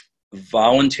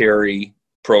voluntary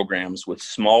programs with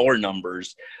smaller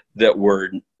numbers that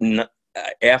were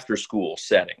after school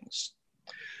settings.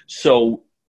 So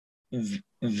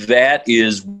that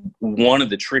is one of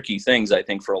the tricky things, I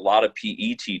think, for a lot of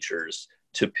PE teachers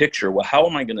to picture. Well, how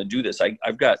am I going to do this?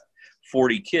 I've got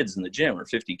 40 kids in the gym or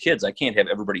 50 kids. I can't have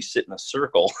everybody sit in a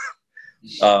circle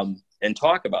and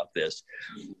talk about this.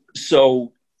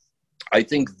 So I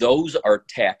think those are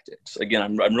tactics. Again,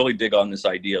 I'm really big on this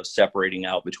idea of separating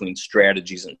out between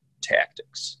strategies and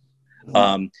tactics.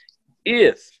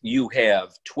 If you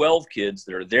have 12 kids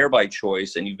that are there by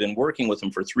choice and you've been working with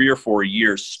them for 3 or 4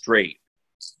 years straight,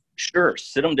 sure,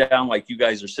 sit them down like you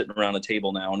guys are sitting around a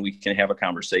table now and we can have a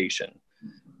conversation.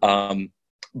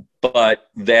 But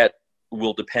that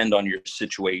will depend on your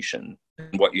situation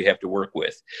and what you have to work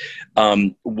with.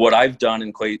 What I've done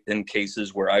in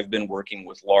cases where I've been working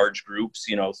with large groups,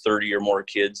 30 or more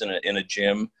kids in a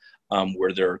gym,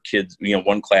 where there are kids,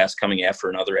 one class coming after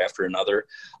another.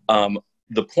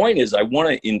 The point is I want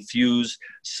to infuse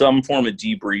some form of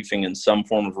debriefing and some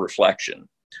form of reflection.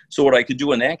 So what I could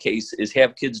do in that case is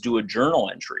have kids do a journal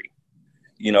entry,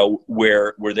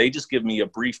 where they just give me a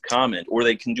brief comment, or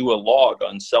they can do a log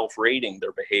on self-rating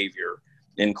their behavior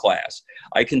in class.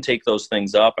 I can take those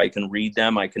things up, I can read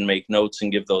them, I can make notes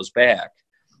and give those back.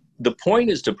 The point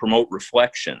is to promote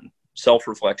reflection,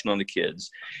 self-reflection on the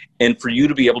kids, and for you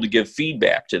to be able to give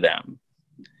feedback to them.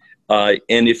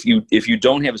 And if you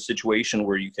don't have a situation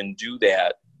where you can do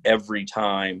that every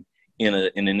time in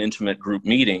an intimate group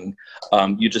meeting,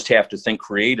 you just have to think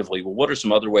creatively, well, what are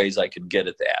some other ways I could get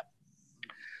at that?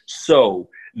 So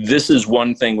this is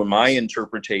one thing with my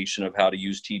interpretation of how to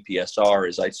use TPSR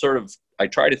is I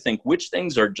try to think which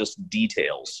things are just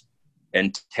details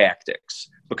and tactics,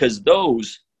 because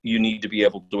those you need to be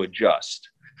able to adjust.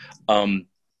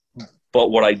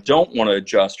 But what I don't want to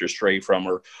adjust or stray from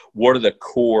are what are the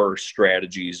core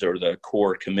strategies or the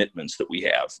core commitments that we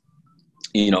have.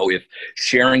 If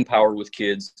sharing power with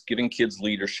kids, giving kids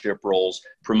leadership roles,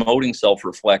 promoting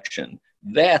self-reflection,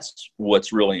 that's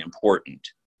what's really important.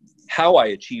 How I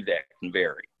achieve that can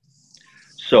vary.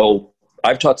 So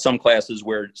I've taught some classes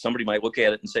where somebody might look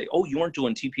at it and say, oh, you weren't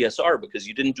doing TPSR because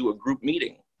you didn't do a group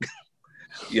meeting,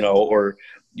 or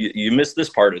you missed this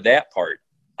part or that part.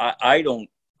 I don't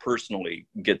personally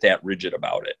get that rigid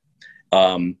about it.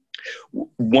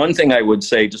 One thing I would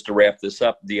say, just to wrap this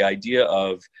up, the idea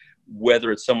of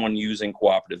whether it's someone using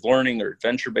cooperative learning or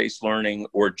adventure-based learning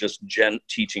or just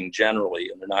teaching generally,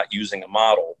 and they're not using a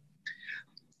model,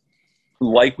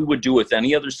 like we would do with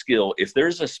any other skill, if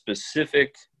there's a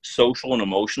specific social and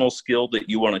emotional skill that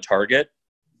you want to target,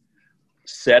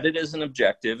 set it as an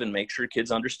objective and make sure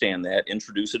kids understand that,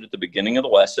 introduce it at the beginning of the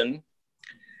lesson,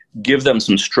 give them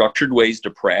some structured ways to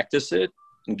practice it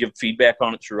and give feedback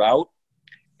on it throughout,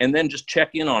 and then just check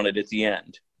in on it at the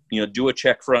end. Do a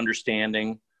check for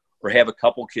understanding, or have a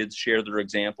couple kids share their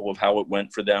example of how it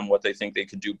went for them, what they think they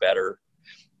could do better.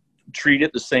 treat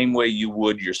it the same way you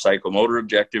would your psychomotor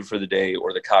objective for the day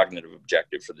or the cognitive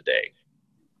objective for the day.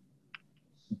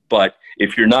 But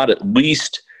if you're not at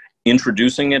least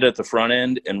introducing it at the front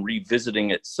end and revisiting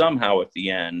it somehow at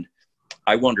the end,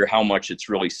 I wonder how much it's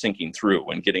really sinking through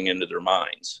and getting into their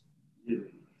minds.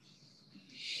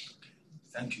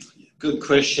 Thank you. Good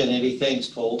question, Eddie. Thanks,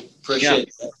 Paul.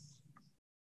 Appreciate that.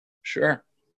 Sure.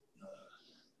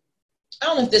 I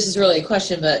don't know if this is really a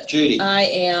question, but Judy. I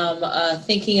am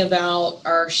thinking about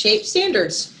our SHAPE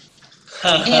standards.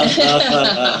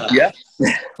 Yeah.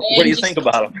 What do you think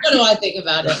about them? What do I think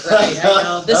about it? Right. I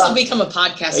know. This will become a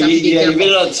podcast. You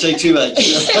better not say too much.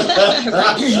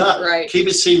 Right. Keep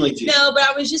it seemly, Judy. No, but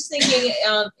I was just thinking,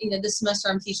 this semester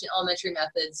I'm teaching elementary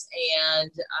methods,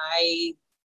 and I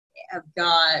have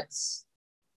got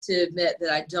to admit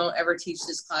that I don't ever teach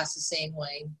this class the same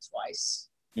way twice.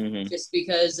 Mm-hmm. Just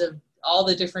because of all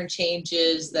the different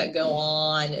changes that go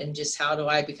on, and just how do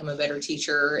I become a better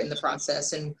teacher in the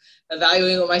process, and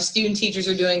evaluating what my student teachers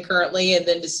are doing currently, and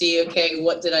then to see, okay,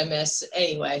 what did I miss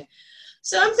anyway?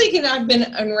 So I'm thinking I've been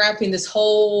unwrapping this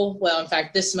whole, in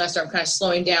fact, this semester I'm kind of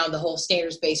slowing down the whole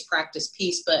standards-based practice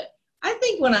piece, but I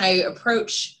think when I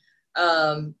approach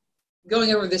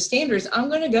going over the standards, I'm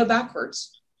going to go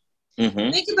backwards.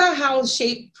 Mm-hmm. Think about how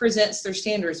SHAPE presents their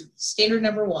standards. Standard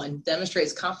number 1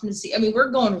 demonstrates competency. I mean,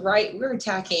 we're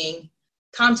attacking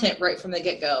content right from the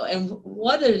get-go. And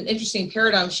what an interesting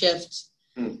paradigm shift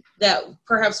that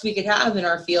perhaps we could have in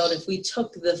our field if we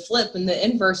took the flip and the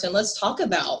inverse, and let's talk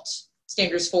about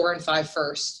standards 4 and 5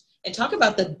 first, and talk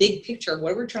about the big picture of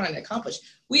what we're trying to accomplish.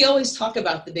 We always talk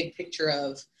about the big picture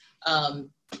of,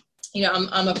 I'm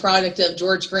a product of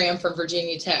George Graham from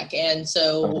Virginia Tech. And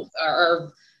so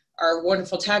our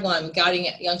wonderful tagline, guiding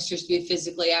youngsters to be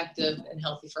physically active and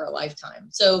healthy for a lifetime.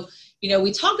 So,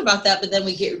 we talk about that, but then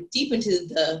we get deep into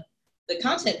the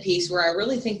content piece where I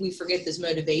really think we forget this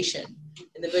motivation,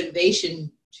 and the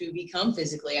motivation to become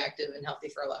physically active and healthy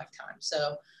for a lifetime.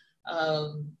 So,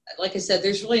 like I said,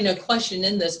 there's really no question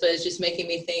in this, but it's just making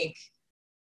me think,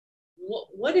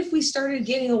 what if we started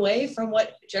getting away from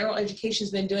what general education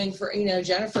has been doing for,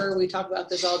 Jennifer, we talk about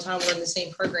this all the time, we're in the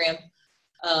same program.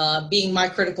 Being my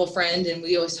critical friend, and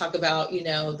we always talk about,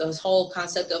 this whole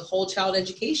concept of whole child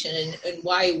education and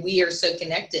why we are so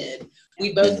connected.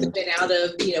 We both have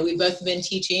been we've both been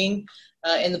teaching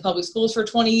in the public schools for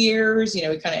 20 years. We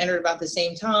kind of entered about the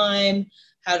same time,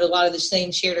 had a lot of the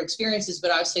same shared experiences, but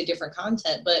obviously different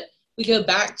content. But we go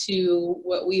back to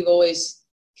what we've always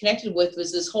connected with,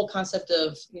 was this whole concept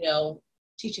of,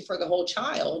 teaching for the whole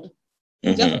child.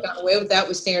 We've definitely gotten away with that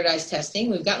with standardized testing.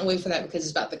 We've gotten away from that because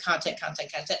it's about the content.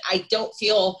 I don't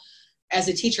feel as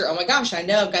a teacher, oh my gosh, I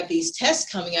know I've got these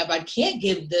tests coming up. I can't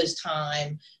give this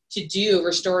time to do a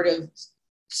restorative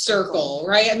circle,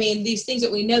 right? I mean, these things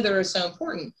that we know that are so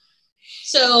important.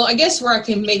 So I guess where I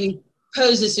can maybe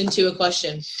pose this into a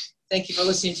question. Thank you for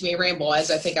listening to me ramble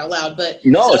as I think out loud. But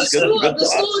no, it's good. The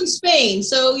school in Spain.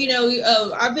 So,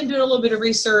 I've been doing a little bit of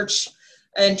research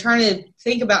and trying to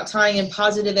think about tying in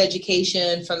positive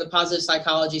education from the positive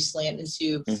psychology slant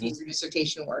into future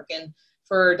dissertation work. And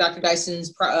for Dr.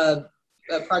 Dyson's project,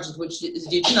 which is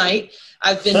due tonight,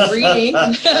 I've been reading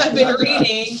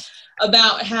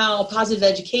about how positive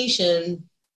education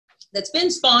that's been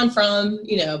spawned from,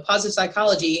 positive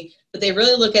psychology, but they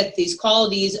really look at these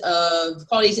qualities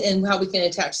and how we can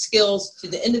attach skills to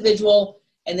the individual,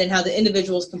 and then how the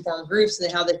individuals can form groups, and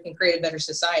then how they can create a better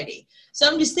society. So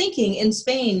I'm just thinking, in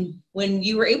Spain, when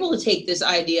you were able to take this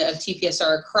idea of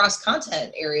TPSR across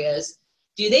content areas,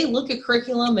 do they look at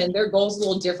curriculum and their goals a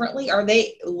little differently? Are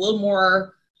they a little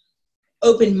more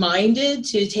open-minded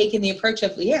to taking the approach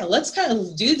of, let's kind of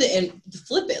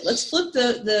flip it. Let's flip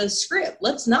the script.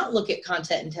 Let's not look at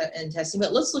content and testing,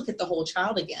 but let's look at the whole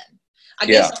child again. I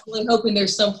guess I'm really hoping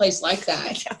there's some place like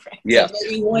that. Yeah. So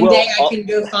maybe one day I can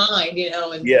go find,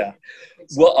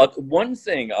 Well, one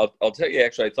thing I'll tell you,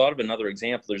 actually, I thought of another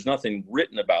example. There's nothing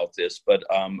written about this, but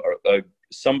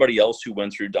somebody else who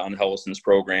went through Don Hellison's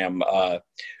program,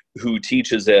 who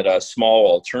teaches at a small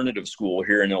alternative school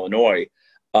here in Illinois,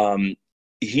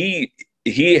 he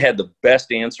had the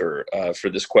best answer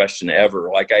for this question ever.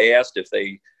 Like, I asked if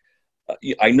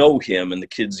I know him and the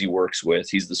kids he works with.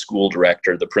 He's the school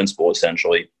director, the principal,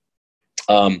 essentially.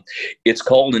 It's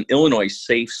called an Illinois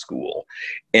Safe School.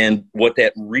 And what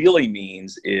that really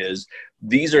means is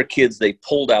these are kids they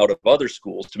pulled out of other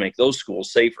schools to make those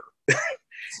schools safer.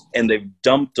 And they've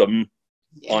dumped them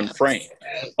on Frank,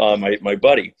 my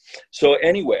buddy. So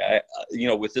anyway,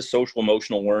 with this social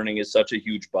emotional learning is such a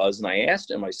huge buzz. And I asked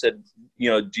him, I said,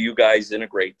 do you guys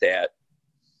integrate that?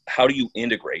 How do you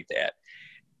integrate that?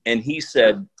 And he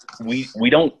said, we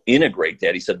don't integrate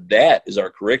that. He said, that is our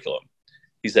curriculum.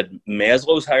 He said,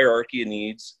 Maslow's hierarchy of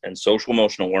needs and social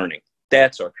emotional learning,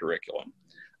 that's our curriculum.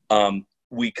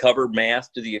 We cover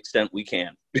math to the extent we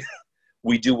can.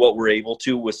 We do what we're able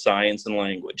to with science and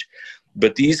language.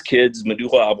 But these kids,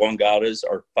 medulla oblongatas,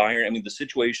 are firing. I mean, the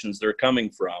situations they're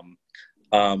coming from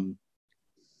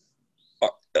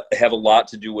have a lot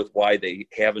to do with why they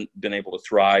haven't been able to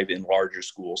thrive in larger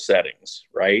school settings,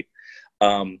 right?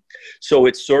 So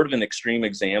it's sort of an extreme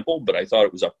example, but I thought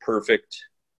it was a perfect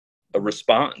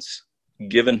response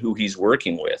given who he's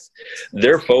working with.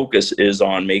 Their focus is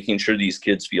on making sure these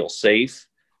kids feel safe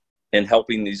and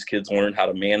helping these kids learn how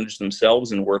to manage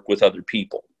themselves and work with other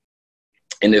people.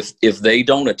 And if they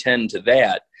don't attend to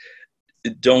that,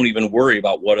 don't even worry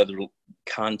about what other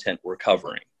content we're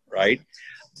covering, right?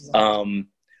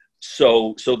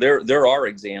 So there are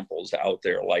examples out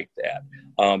there like that.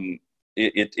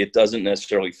 It doesn't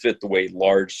necessarily fit the way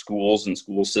large schools and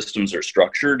school systems are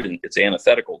structured, and it's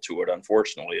antithetical to it,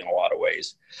 unfortunately, in a lot of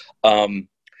ways.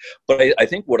 But I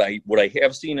think what I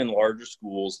have seen in larger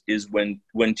schools is when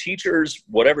teachers,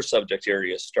 whatever subject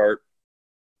area, start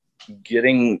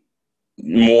getting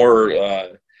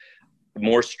more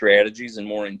strategies and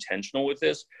more intentional with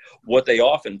this, what they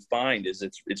often find is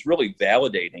it's really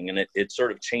validating, and it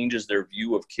sort of changes their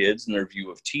view of kids and their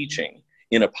view of teaching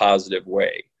in a positive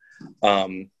way.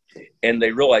 And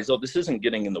they realize, oh, this isn't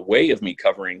getting in the way of me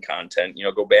covering content.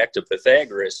 Go back to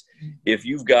Pythagoras. If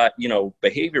you've got,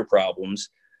 behavior problems,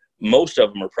 most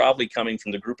of them are probably coming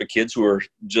from the group of kids who are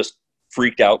just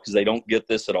freaked out because they don't get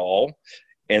this at all.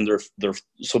 And they're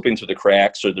slipping through the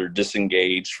cracks, or they're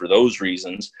disengaged for those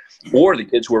reasons, or the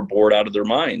kids who are bored out of their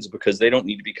minds because they don't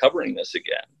need to be covering this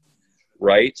again,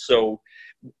 right? So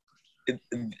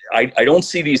I don't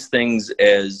see these things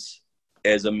as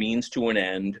a means to an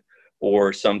end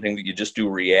or something that you just do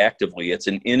reactively. It's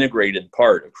an integrated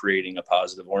part of creating a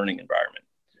positive learning environment.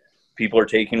 People are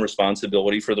taking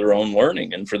responsibility for their own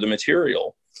learning and for the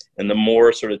material. And the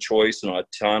more sort of choice and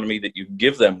autonomy that you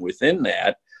give them within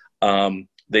that,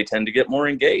 they tend to get more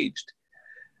engaged.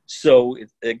 So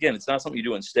again, it's not something you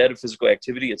do instead of physical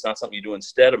activity. It's not something you do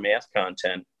instead of math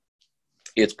content.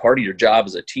 It's part of your job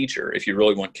as a teacher if you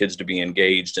really want kids to be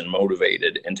engaged and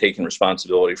motivated and taking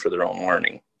responsibility for their own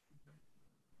learning.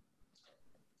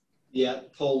 Yeah,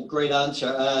 Paul, great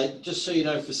answer. Just so you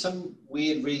know, for some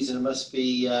weird reason, it must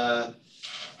be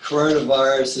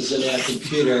coronavirus is in our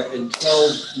computer. In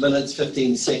 12 minutes,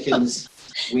 15 seconds,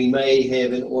 we may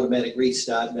have an automatic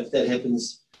restart. And if that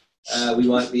happens, we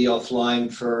might be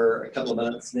offline for a couple of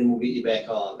minutes, and then we'll get you back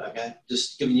on, okay?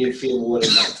 Just giving you a fair warning.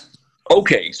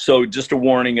 Okay, so just a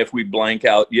warning if we blank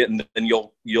out, and then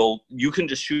you can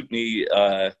just shoot me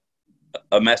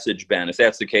a message, Ben. If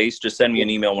that's the case, just send me an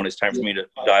email when it's time for me to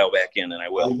dial back in, and I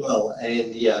will. I will,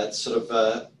 and yeah, it's sort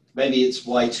of maybe it's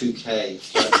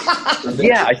Y2K.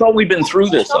 Yeah, I thought we'd been through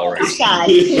this already.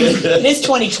 It is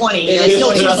 2020. There's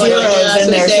still 2 zeros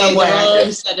in there somewhere.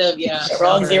 Instead of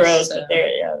wrong zeros, but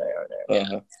they are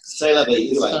there. Say la vie.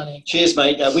 Anyway, cheers,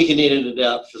 mate. We can edit it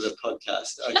out for the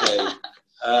podcast.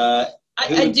 Okay.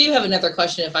 I do have another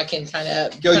question, if I can kind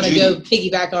of go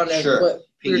piggyback on what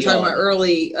we were talking about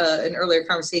an earlier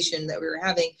conversation that we were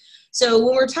having. So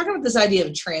when we're talking about this idea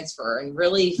of transfer and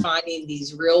really finding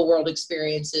these real world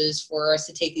experiences for us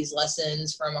to take these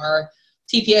lessons from our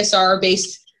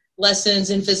TPSR-based lessons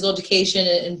in physical education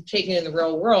and taking it in the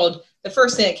real world, the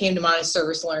first thing that came to mind is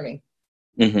service learning.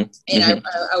 Mm-hmm. And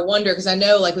I wonder, because I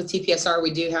know like with TPSR,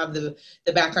 we do have the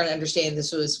background to understand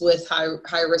this was with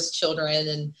high risk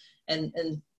children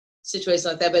and situations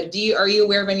like that. But are you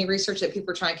aware of any research that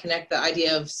people are trying to connect the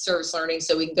idea of service learning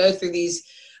so we can go through these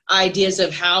ideas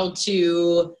of how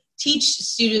to teach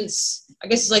students? I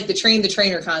guess it's like the train the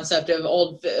trainer concept of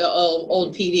old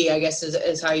PD, I guess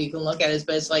is how you can look at it.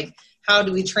 But it's like, how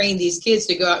do we train these kids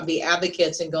to go out and be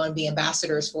advocates and go and be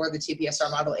ambassadors for the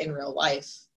TPSR model in real life?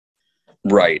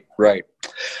 Right.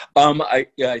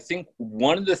 I think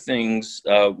one of the things,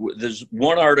 there's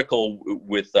one article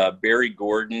with Barry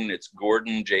Gordon. It's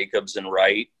Gordon, Jacobs, and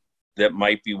Wright. That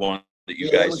might be one that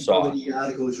you guys saw. One of the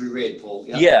articles we read, Paul.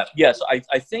 Yes.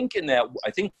 I think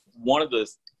one of the,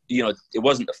 it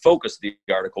wasn't the focus of the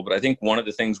article, but I think one of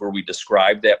the things where we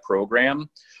described that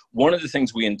program, one of the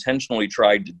things we intentionally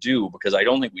tried to do, because I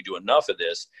don't think we do enough of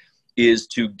this, is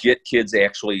to get kids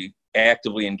actually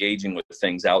actively engaging with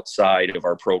things outside of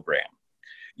our program.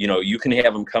 You can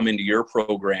have them come into your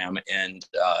program and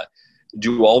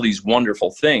do all these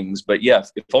wonderful things, but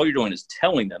if all you're doing is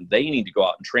telling them they need to go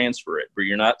out and transfer it, but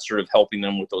you're not sort of helping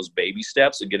them with those baby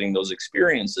steps of getting those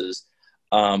experiences,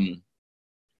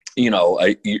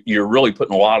 you're really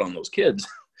putting a lot on those kids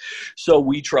So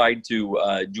we tried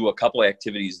to do a couple of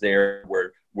activities there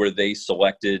where they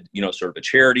selected, sort of a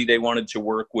charity they wanted to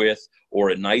work with, or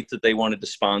a night that they wanted to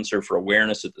sponsor for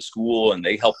awareness at the school, and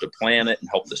they helped to plan it and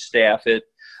help to staff it.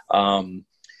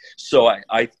 So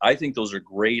I think those are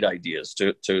great ideas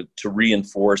to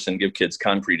reinforce and give kids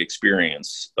concrete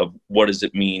experience of what does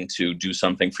it mean to do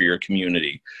something for your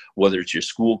community, whether it's your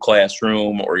school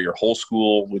classroom or your whole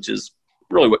school, which is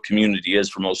really what community is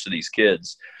for most of these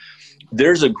kids.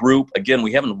 There's a group, again,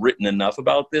 we haven't written enough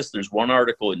about this. There's one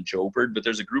article in Joburg, but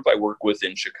there's a group I work with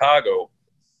in Chicago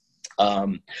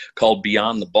called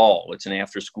Beyond the Ball. It's an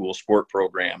after-school sport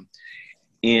program.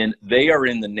 And they are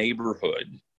in the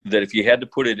neighborhood that if you had to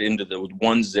put it into the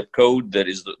one zip code that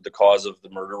is the cause of the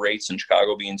murder rates in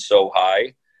Chicago being so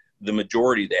high, the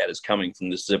majority of that is coming from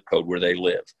the zip code where they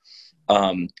live.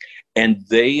 And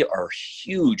they are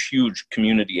huge, huge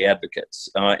community advocates.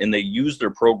 And they use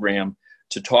their program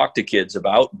to talk to kids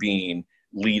about being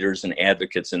leaders and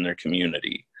advocates in their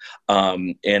community.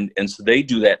 And so they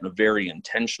do that in a very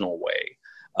intentional way.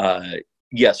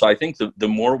 So I think the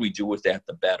more we do with that,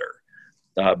 the better.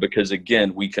 Because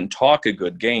again, we can talk a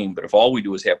good game, but if all we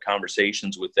do is have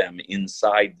conversations with them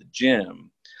inside the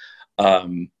gym,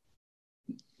 I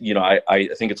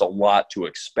think it's a lot to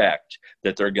expect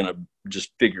that they're going to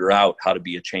just figure out how to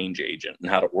be a change agent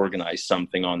and how to organize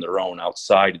something on their own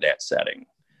outside of that setting.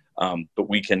 But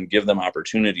we can give them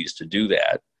opportunities to do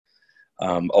that.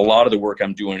 A lot of the work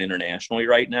I'm doing internationally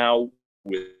right now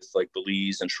with like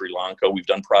Belize and Sri Lanka, we've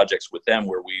done projects with them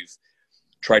where we've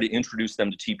tried to introduce them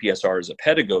to TPSR as a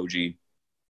pedagogy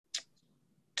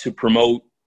to promote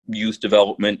youth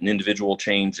development and individual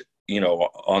change,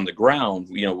 on the ground,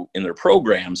 in their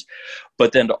programs,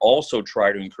 but then to also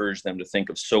try to encourage them to think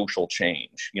of social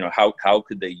change. How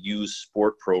could they use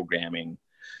sport programming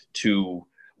to,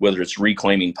 whether it's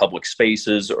reclaiming public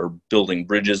spaces or building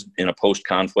bridges in a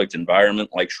post-conflict environment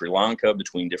like Sri Lanka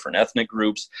between different ethnic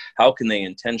groups, how can they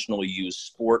intentionally use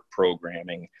sport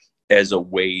programming as a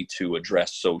way to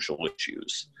address social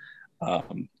issues?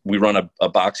 We run a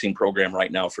boxing program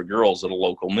right now for girls at a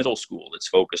local middle school that's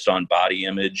focused on body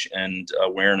image and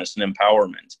awareness and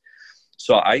empowerment.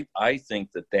 So I think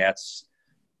that's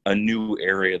a new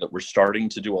area that we're starting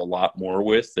to do a lot more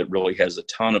with that really has a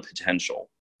ton of potential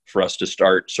for us to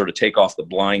start sort of take off the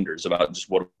blinders about just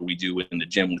what do we do in the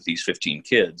gym with these 15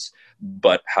 kids,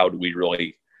 but how do we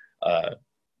really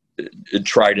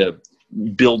try to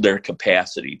build their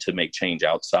capacity to make change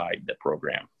outside the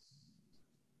program.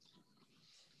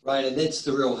 Right, and that's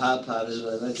the real hard part, isn't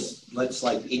it? That's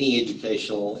like any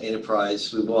educational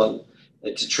enterprise. We want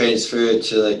it to transfer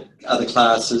to the other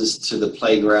classes, to the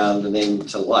playground, and then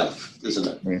to life, isn't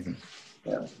it? Mm-hmm.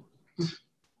 Yeah.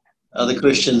 Other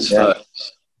questions,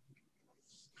 folks?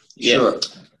 Yeah. Sure.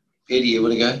 Eddie, you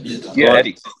want to go? Yeah,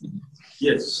 Eddie.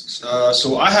 Yes.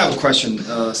 So I have a question.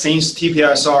 Since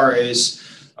TPSR is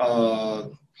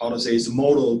is a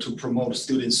model to promote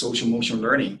student social emotional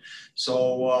learning.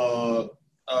 So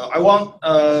I want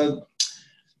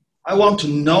to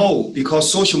know,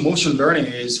 because social emotional learning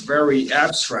is very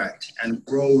abstract and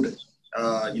broad. It's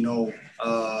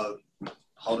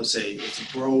a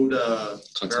broad,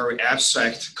 very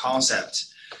abstract concept.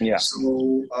 Yeah.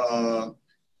 So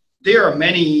there are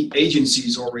many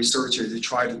agencies or researchers that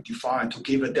try to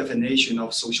give a definition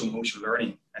of social emotional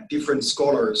learning, and different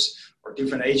scholars or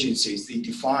different agencies, they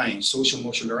define social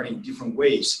emotional learning in different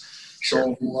ways.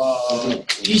 So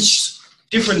each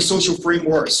different social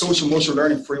emotional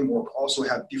learning framework also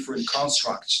have different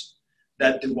constructs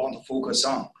that they want to focus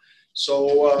on.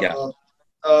 So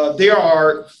there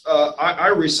are, I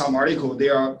read some article,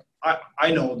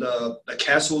 I know the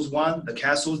Castle's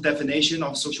definition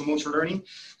of social emotional learning.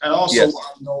 And also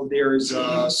I know there's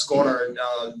a scholar,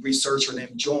 researcher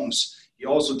named Jones. He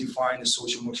also defined the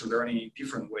social emotional learning in a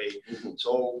different way. Mm-hmm.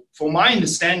 So from my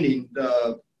understanding,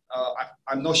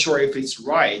 I'm not sure if it's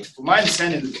right. From my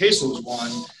understanding, the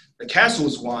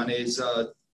Castle's one is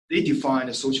they define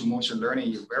the social emotional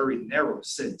learning in a very narrow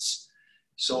sense.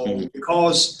 So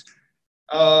because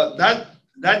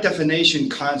that definition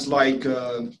kind of like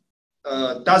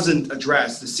doesn't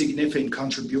address the significant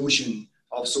contribution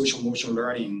of social emotional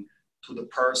learning to the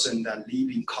person that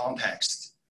live in context.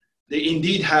 They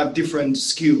indeed have different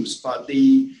skills, but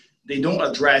they don't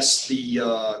address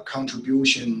the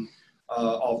contribution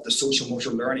of the social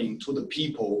emotional learning to the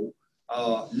people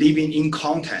living in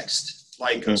context,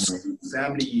 like a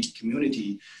family,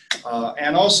 community.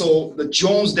 And also the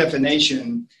Jones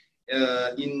definition,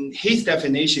 in his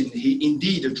definition, he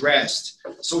indeed addressed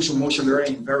social emotional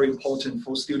learning, very important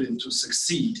for students to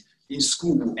succeed in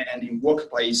school and in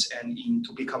workplace and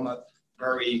to become a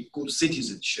very good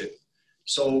citizenship.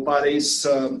 So, but it's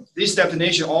this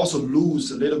definition also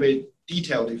lose a little bit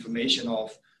detailed information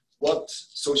of what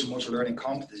social emotional learning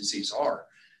competencies are.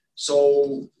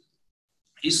 So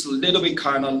it's a little bit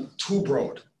kind of too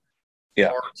broad.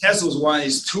 Yeah. Or CASEL's one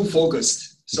is too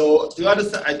focused. So do you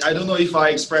understand? I don't know if I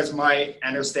express my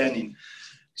understanding.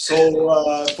 So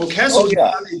for CASEL,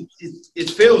 it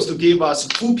fails to give us a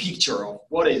full picture of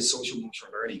what is social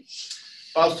emotional learning.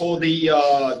 But for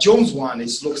the Jones one,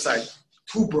 it looks like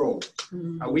too broad.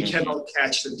 We cannot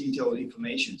catch the detailed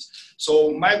information.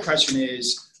 So my question is,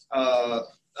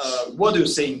 what do you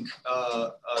think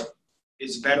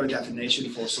is a better definition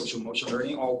for social emotional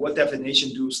learning, or what definition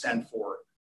do you stand for?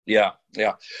 Yeah.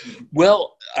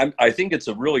 Well, I think it's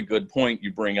a really good point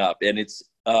you bring up, and it's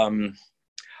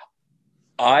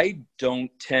I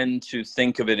don't tend to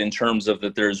think of it in terms of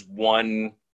that there's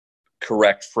one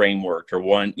correct framework or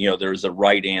one, there's a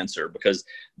right answer, because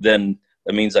then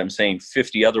that means I'm saying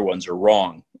 50 other ones are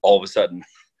wrong all of a sudden.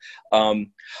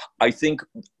 I think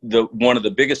one of the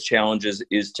biggest challenges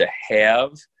is to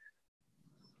have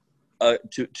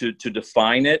to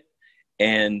define it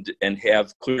and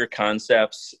have clear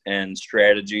concepts and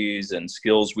strategies and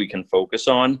skills we can focus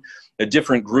on. The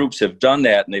different groups have done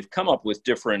that, and they've come up with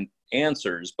different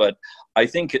answers. But I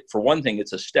think, for one thing,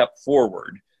 it's a step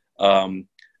forward.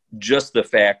 Just the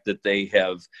fact that they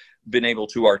have been able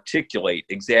to articulate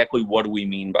exactly what do we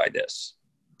mean by this.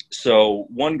 So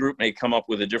one group may come up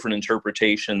with a different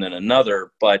interpretation than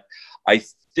another, but I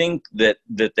think that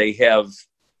they have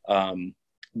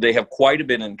quite a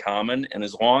bit in common. And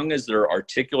as long as they're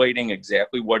articulating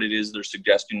exactly what it is they're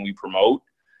suggesting we promote,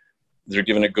 they're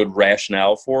given a good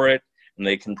rationale for it, and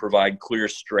they can provide clear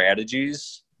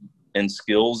strategies and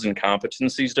skills and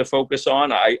competencies to focus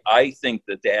on, I think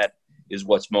that is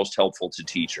what's most helpful to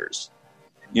teachers.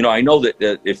 I know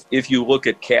that if you look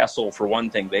at CASEL, for one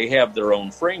thing, they have their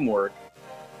own framework,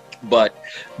 but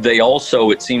they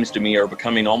also, it seems to me, are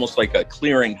becoming almost like a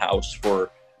clearinghouse for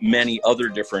many other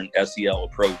different SEL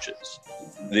approaches.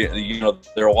 There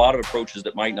are a lot of approaches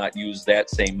that might not use that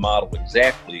same model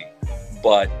exactly,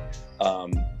 but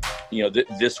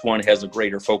this one has a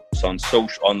greater focus on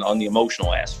on the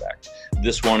emotional aspect.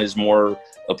 This one is more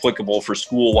applicable for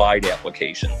school-wide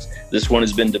applications. This one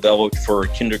has been developed for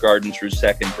kindergarten through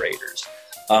second graders.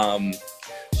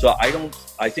 So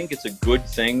I think it's a good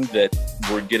thing that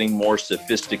we're getting more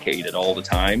sophisticated all the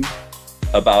time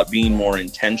about being more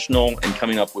intentional and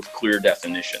coming up with clear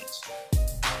definitions.